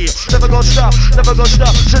can't see. Never gonna stop.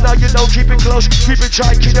 So now you know, keep it close, keep it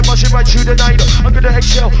tight, keep it marching right through the night. I'm gonna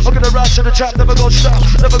excel, I'm gonna rise to the top. Never gonna stop.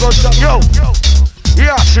 Yo,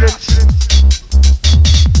 yeah, accident.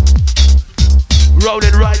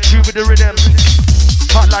 Rolling right through with the rhythm.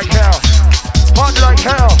 Hot like hell.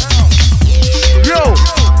 Yo.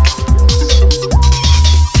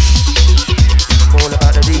 All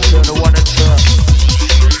about the DJ, the one and two.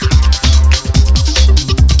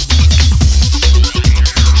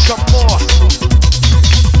 Some more.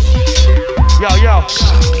 Yo.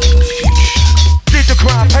 Did the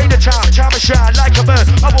crime, pay the time and shine like a bird.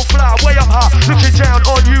 I will fly way up high, looking down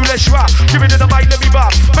on you, let's ride. Give it to the mic, let me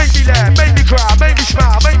vibe. Make me laugh, make me cry, make me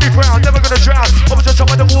smile, make me frown. Never gonna drown. I was on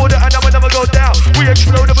top of the water and I will never go down. We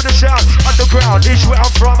exploded with a sound. Underground is where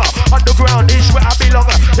I'm from. Underground is where I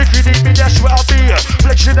belong. If you need me, that's where I'll be.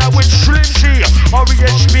 Flexing out with Slimzee,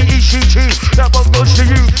 R-E-S-P-E-C-T. That one goes to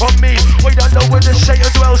you from me. Wait, I know where the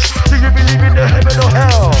Satan dwells. Do you believe in the heaven or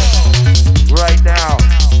hell? Right now.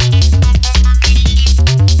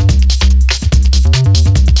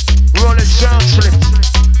 Rolling sound slip.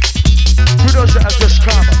 To those that have just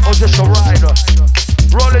come or just arrived.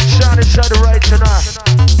 Rolling sound inside the right tonight.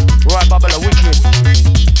 Right, Babala, wicked.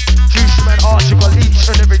 Juice Man article each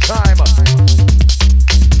and every time.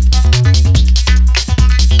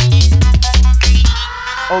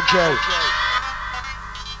 Okay.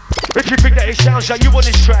 If you think that it sounds like you on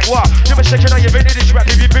this track, what? Give a second how you've been in this rap.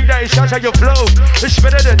 If you think that it sounds like your flow, it's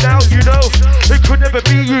better than now, you know. It could never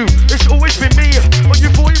be you, it's always been me. But you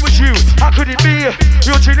thought it was you, how could it be?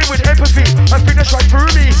 You're dealing with empathy, I think that's right through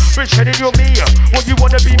me. Rich heading your me, what you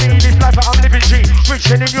wanna be me, live life that I'm living G. Rich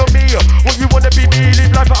heading your me, what you wanna be me,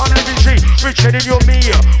 live life that I'm living G. Rich heading your me,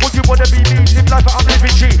 what you wanna be me, live life that I'm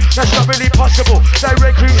living G. That's not really possible,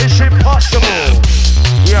 directly it's impossible.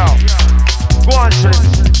 Yeah, go on Slim.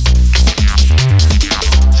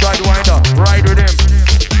 Sidewinder, ride with him.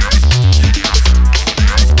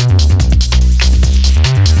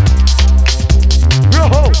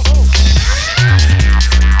 Yo-ho!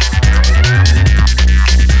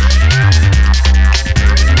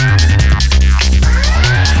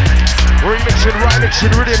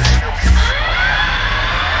 Remixing rhythms.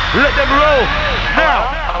 Let them roll. Now.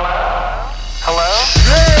 Hello?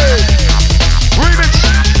 Hey! Remix.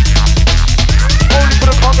 Only for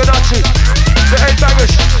the Conganati. The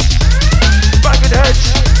headbangers. Banging heads.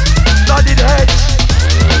 Nodding heads.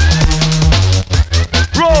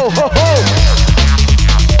 Roll, ho ho!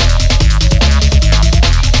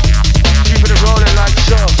 Keeping it rolling like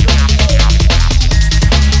so.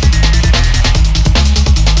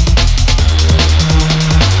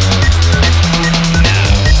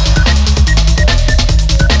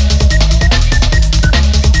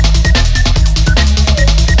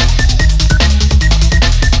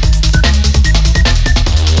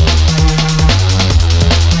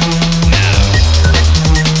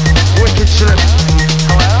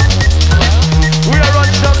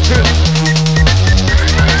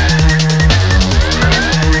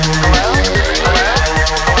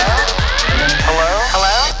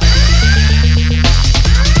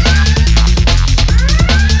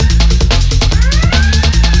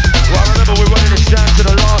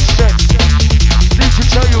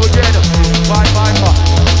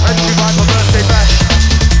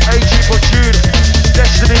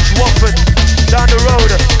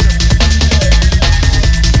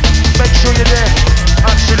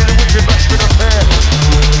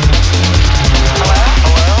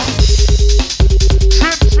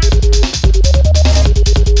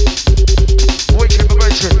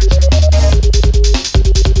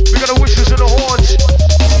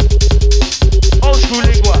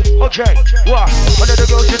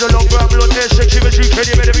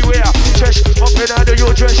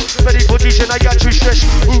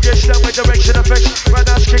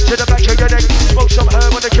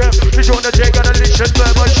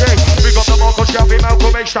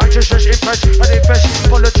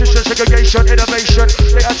 Innovation,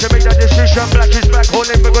 they had to make that decision. Black is back, all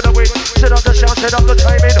in, we're gonna win. Set up the sound, set up the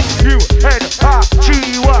timing.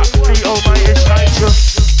 U-N-R-G-Y, the almighty time.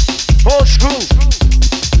 Old school.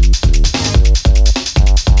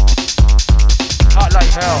 Hot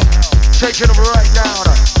like hell. Taking them right down.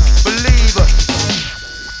 Believe.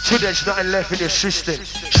 Till there's nothing left in your system.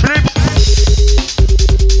 Slim.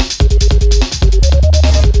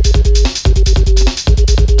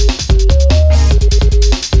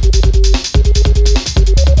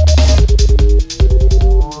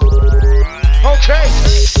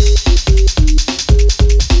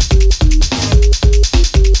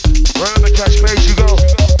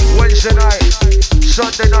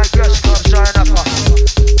 Sunday night guest club, sign up.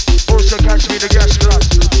 Also catch me the guest club.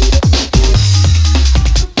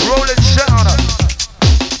 Rolling sound.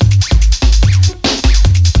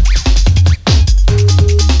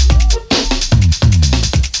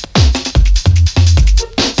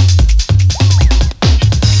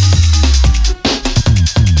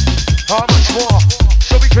 How much more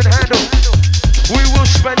so we can handle? We will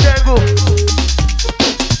spend angle.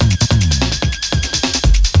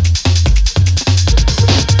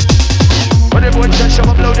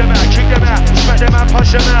 I'ma blow them out, kick them out, smack them out,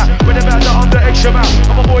 punch them out. When they're about to under extra out,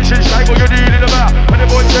 I'm a boys inside, what you're dealing about. When the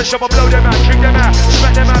boys touch, I'ma blow them out, kick them out,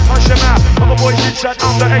 smack them out, punch them out. I'm a boys inside,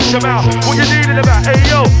 under extra out. What you dealing about? Hey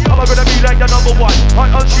yo, I'm gonna be like the number one. My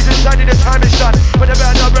auntie's decided the time is done. When they're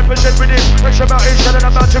about to represent with this, extra out inside and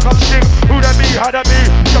I'm about to come sing. Who that be? How that be?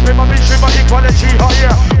 Jumping my bitch with my equality, oh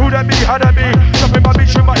yeah. Who that be? How that be? Jumping my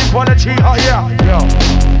bitch with my equality, oh yeah. Yo,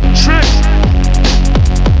 trick.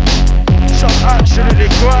 Some absolutely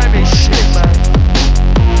grimy shit, man.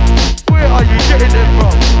 Where are you getting them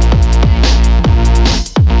from?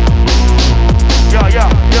 Yeah.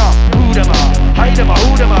 Who them are? Hey them are,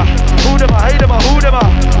 who them are? Who them are? Hey them are, who them are?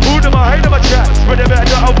 Who them are? Hey them are, chat. When they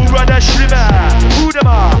better I will run that Slimmer. Who them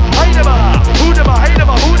are? Hey them are. Who them are? Hey them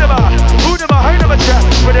are, who them are? Who them are? Hey them are, chat.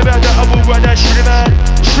 When they better I will run that Slimmer.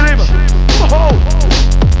 Slim. Oh.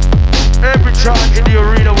 Every time in the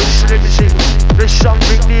arena with Slimzee, there's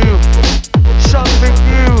something new. Something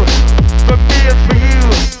new.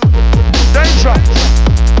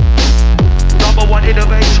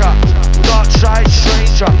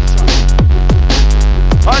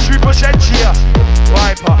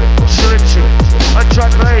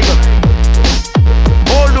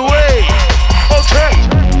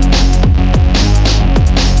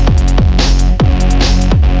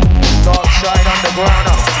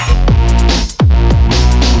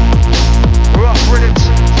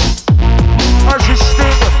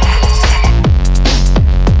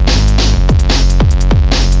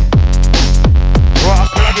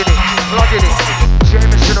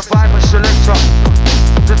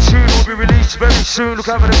 soon. Look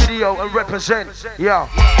out for the video and represent. Yeah.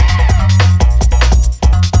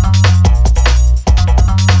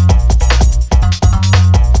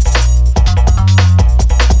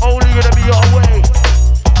 Only gonna be your way.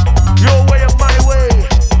 Your way and my way.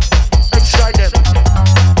 Excite them.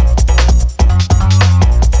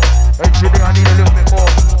 Engineer, I need a little bit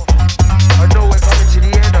more. I know we're coming to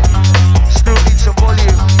the end. Still need some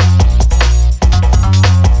volume.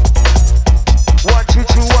 1, 2,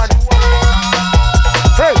 2, 1.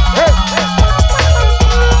 Hey, hey, hey.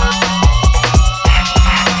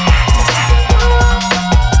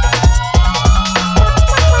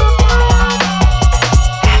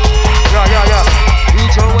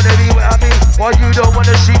 Why you don't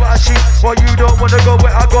wanna see what I see? Why you don't wanna go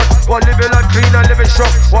where I got? Why living like clean and living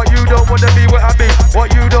strong? Why you don't wanna be where I be? Why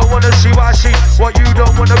you don't wanna see what I see? Why you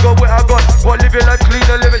don't wanna go where I got? Why living like clean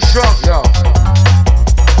and living strong? Yo.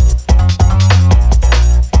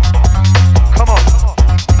 Come on.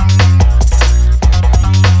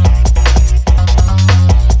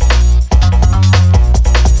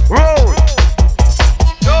 Roll.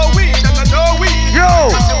 No weed, no weed. Yo.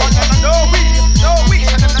 No weed, no weed,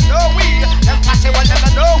 no weed.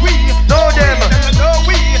 Know them.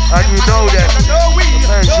 And you know them.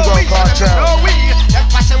 Hey, she got cartel.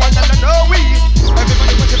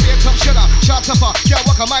 Everybody wants to be a top shooter, sharp topper, can't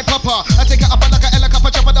walk on my papa. I take it up like a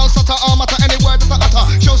helicopter, chopper down sutter, all matter, any word that I utter.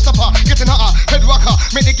 Showstopper, getting hotter, head rocker,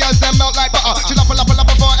 make the girls them melt like butter. She lap for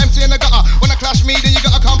empty in the gutter. When I clash me, then you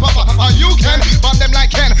gotta come proper. You can, bomb them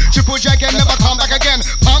like Ken, triple dragon, never come back again.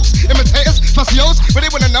 Punks, imitators, fussios, but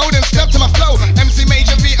they wanna know, then step to my flow. MC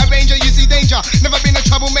Major, V Arranger, you see danger, never been a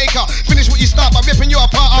troublemaker. Finish what you start by ripping you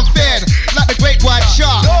apart, I'm fed, like the great white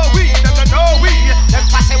shark. No weed, no weed, then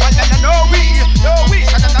pass it one, no weed, no weed,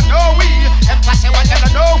 no weed, then pass it one,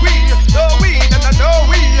 no weed, no weed, no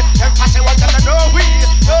weed, then pass it one, no weed,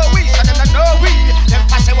 no weed, no weed, then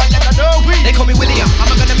pass it one, no weed. They call me William,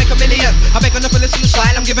 I'm gonna make a million. I'm making up a listen to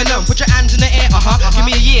style, I'm giving them. Put your hands in the air, Give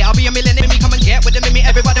me a year, I'll be a millionaire. Me come and get with the mimi.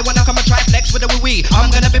 Everybody wanna come and try flex with the wee. I'm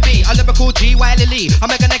gonna be a lyrical G Wiley Lee. I'm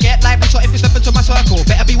gonna get lively, so if you step into my circle,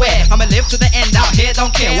 better beware. I'ma live to the end out here,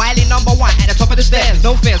 don't care. Wiley number 1 at the top of the stairs.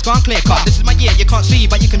 No fears, gone clear cut. This is my year, you can't see,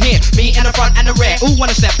 but you can hear me in the front and the rear. Ooh,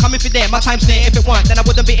 wanna step, come if you're there. My time's near, if it weren't, then I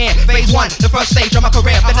wouldn't be here. Phase 1, the first stage of my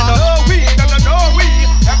career. Then I know. No weed, no weed.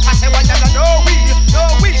 Then pass it one, no weed, no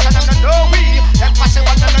weed, no weed. Then pass it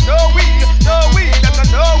one, no weed, no weed,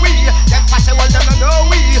 no weed. Then pass it one, no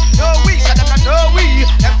weed, no weed, no weed.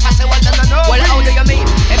 Then pass it one, no weed. Well, how do you mean?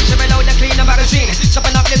 MC reload and clean the magazine.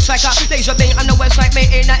 Stopping up this like a laser beam on the website,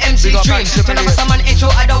 made in a MC stream. Turn up someone into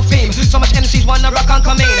a dope theme. So much MCs wanna rock and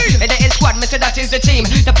come in. And the is squad, Mr. That is the team.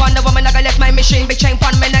 The pond the woman, I left my machine. Big chain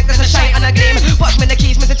pon my neck, there's a shine and a gleam. Watch me the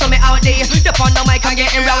keys, Mr. Tell me out there. The pond the mic, I'm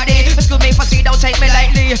getting rowdy. Excuse me for see, don't take me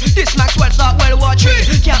lightly. This Maxwell start World War 3.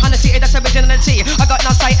 Can't honestly, that's originality. I got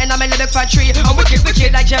no sight and I'm in the factory. I'm wicked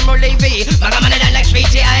like General Levy. My man and like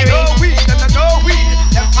Sweetie Irie. No weed, no weed.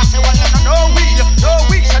 Then pass it one, no weed. No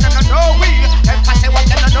weed, no weed. Then pass it one,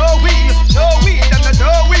 no weed. No weed,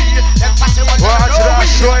 no weed. Then pass it one, no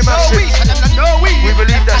weed. No weed. We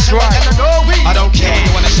believe that's right. I don't care what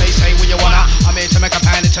you wanna say what you wanna. I'm here to make a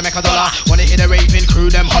pound and to make a dollar. Wanna hear the raving crew,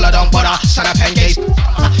 them holler, don't bother. Stand up and gaze.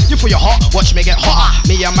 You for your hot, watch me get hotter.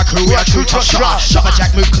 Me and my crew, we are true top shot. Shot a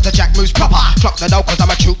jack move, cause the jack moves proper. Clock the dough, cause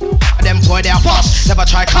I'm a true. And them boy, they are fast. Never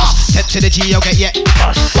try cuss. Step to the G, you'll get yet.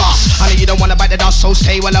 Boss. Honey, you don't wanna bite the dust, so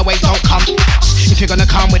stay well away, don't come. If you're gonna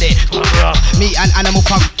come with it, me and animal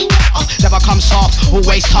funk. Never come soft,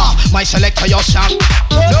 always tough. My selector, your sound.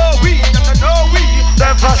 No weed, no weed.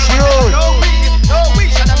 Then pass you. No weed, no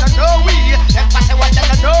weed, no weed. Then pass it one,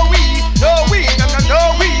 no weed. No weed, no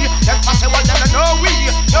weed. Then pass it one, no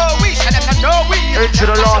weed. No weed, no weed. Into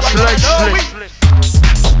the last leg slip.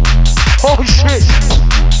 Oh shit.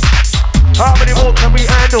 How many more can we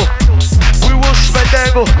handle? We will spend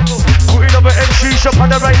angle. Putting up an MCs up on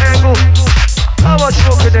the right angle. How much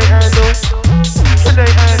more can they handle? Can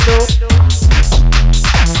they handle?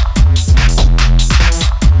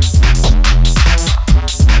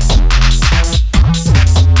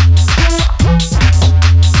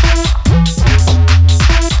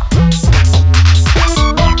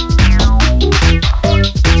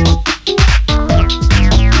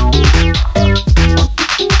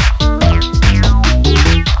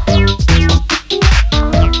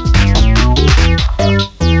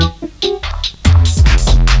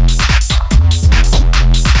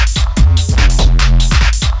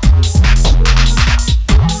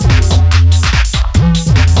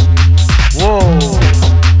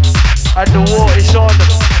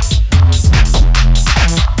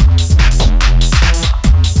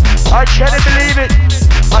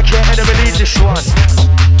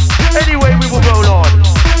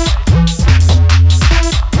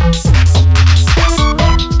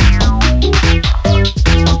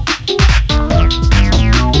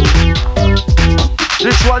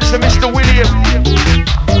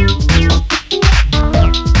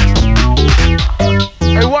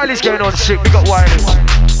 Wiley's going on sick. We got Wiley.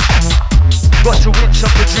 Got to win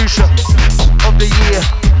some producer of the year.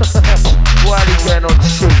 Wiley's going on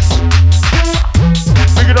sick.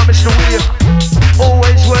 Bring it up, Mr. William.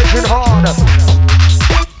 Always working harder.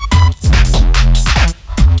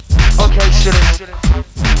 Okay, Slim.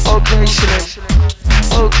 Okay, Slim.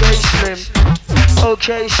 Okay, Slim.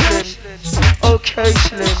 Okay, Slim. Okay,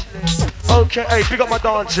 Slim. Okay, hey, big up my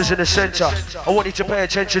dancers in the center. I want you to pay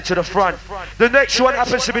attention to the front. The next one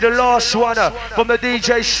happens to be the last one from the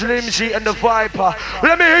DJ Slimzee and the Viper.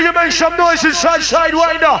 Let me hear you make some noise inside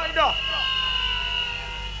Sidewinder.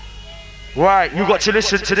 Right, you got to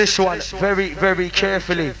listen to this one very, very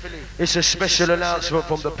carefully. It's a special announcement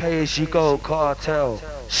from the Pay-As-You-Go cartel,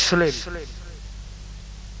 Slim.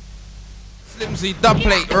 Slimzee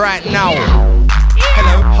dubplate right now.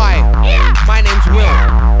 Hello, hi, my name's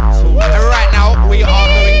Will. And right now we are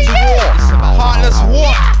going to war. Heartless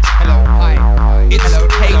war. Hello, hi. It's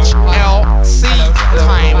HLC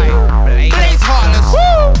time. Blaze Heartless.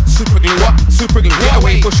 Super glue up, super glue. Get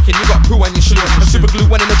away, Bushkin, you got poo on your shoe. And super glue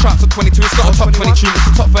went in the charts of 22. It's not a top 20 tune,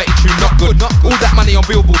 it's a top 30 tune. Not good. All that money on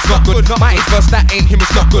billboards, not good. Mighty's verse, that ain't him,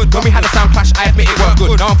 it's not good. When we had a sound clash, I admit it weren't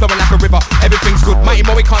good. Now I'm flowing like a river, everything's good. Mighty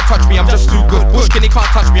Mo, he can't touch me, I'm just too good. Bushkin, he can't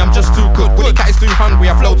touch me, I'm just too good. Woody Cat is too hungry,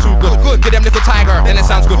 I flow too good. Get them little tiger, then it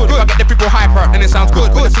sounds good. If I get the people hyper, then it sounds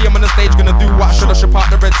good. When I see him on the stage, gonna do what I should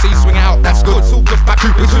part the Red Sea, swing it out, that's good. Too good, back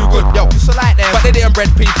crew, we're too good. Yo, you so like them, but they didn't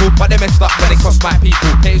bread people, but they messed up when it cost my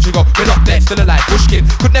people. Here you go, we're not dead, still alive. Bushkin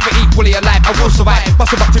could never eat Woolly alive, I will survive.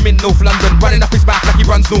 Bust up to him in North London, running up his back like he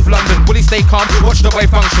runs North London. Will he stay calm? Watch the way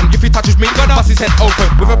function. If he touches me, gonna bust his head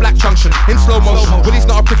open with a black junction in slow motion. Willie's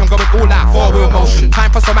not a prick, I'm going all out, 4-wheel motion.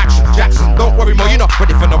 Time for some action, Jackson. Don't worry, Mo, you're not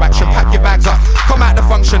ready for no action. Pack your bags up, come out the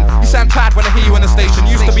function. You sound tired when I hear you in the station.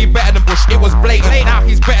 Used to be better than Bush, it was blatant. Now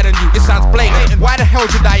he's better than you, it sounds blatant. Why the hell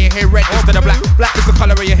did you dye your hair red instead of black? Black is the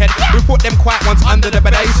colour of your head. We put them quiet ones under the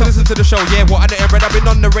bed. I used to listen to the show, yeah, what I didn't read. I've been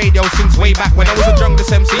on the radio since way back when I was a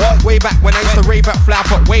junglist MC. Way back when I used to rave at Flower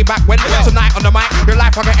Pot. Way back when tonight on the mic, your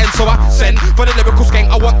life I can end, so I send for the lyrical skank.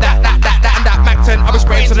 I want that, and that Mac 10. I'll be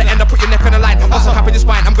spraying to the end, I put your neck on the line. What's up in your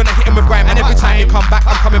spine? I'm gonna hit him with grime. And every time you come back,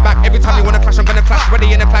 I'm coming back. Every time you wanna clash, I'm gonna clash.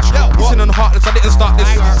 Ready in a clash. Listen on Heartless, I didn't start this.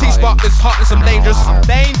 T-Spark is Heartless, I'm dangerous.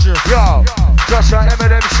 Dangerous. Yo, just like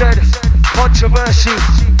Eminem said, controversy.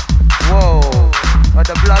 Whoa, and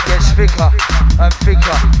the blood gets thicker and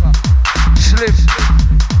thicker. Slim,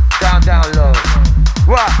 down low.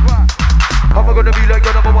 Right. Am I gonna be like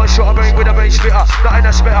the number one shot? I'm with a bass spitter, nothing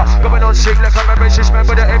that's better. Coming on sick like I'm a racist man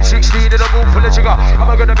with the M16 and a moon full of sugar. Am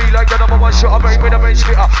I gonna be like the number one shot? I'm with a bass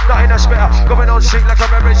spitter, nothing that's better. Coming on sick like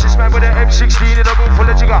I'm a racist man with the M16 and a moon full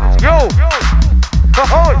of sugar. Yo,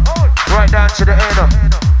 ahoy, right down to the end.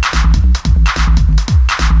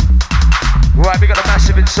 Right, we got a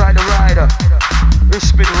massive inside the rider.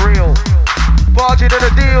 It's been real. Bargain and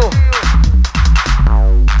a deal.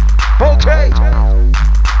 Okay.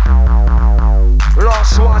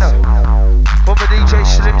 Last one from the DJ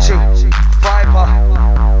Slimzee, Viper.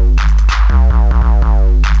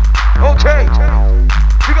 Okay,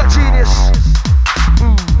 we got Genius.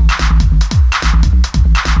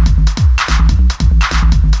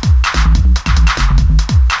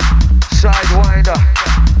 Sidewinder,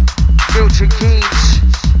 Milton Keynes,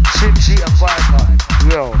 Slimzee and Viper.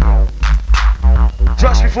 Yo.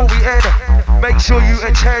 Just before we end, make sure you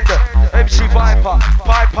attend MC Viper,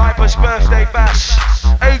 Pied Piper's birthday bash,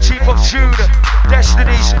 18th of June,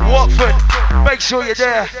 Destiny's Watford. Make sure you're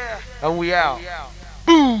there, and we out.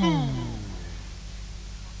 Boom.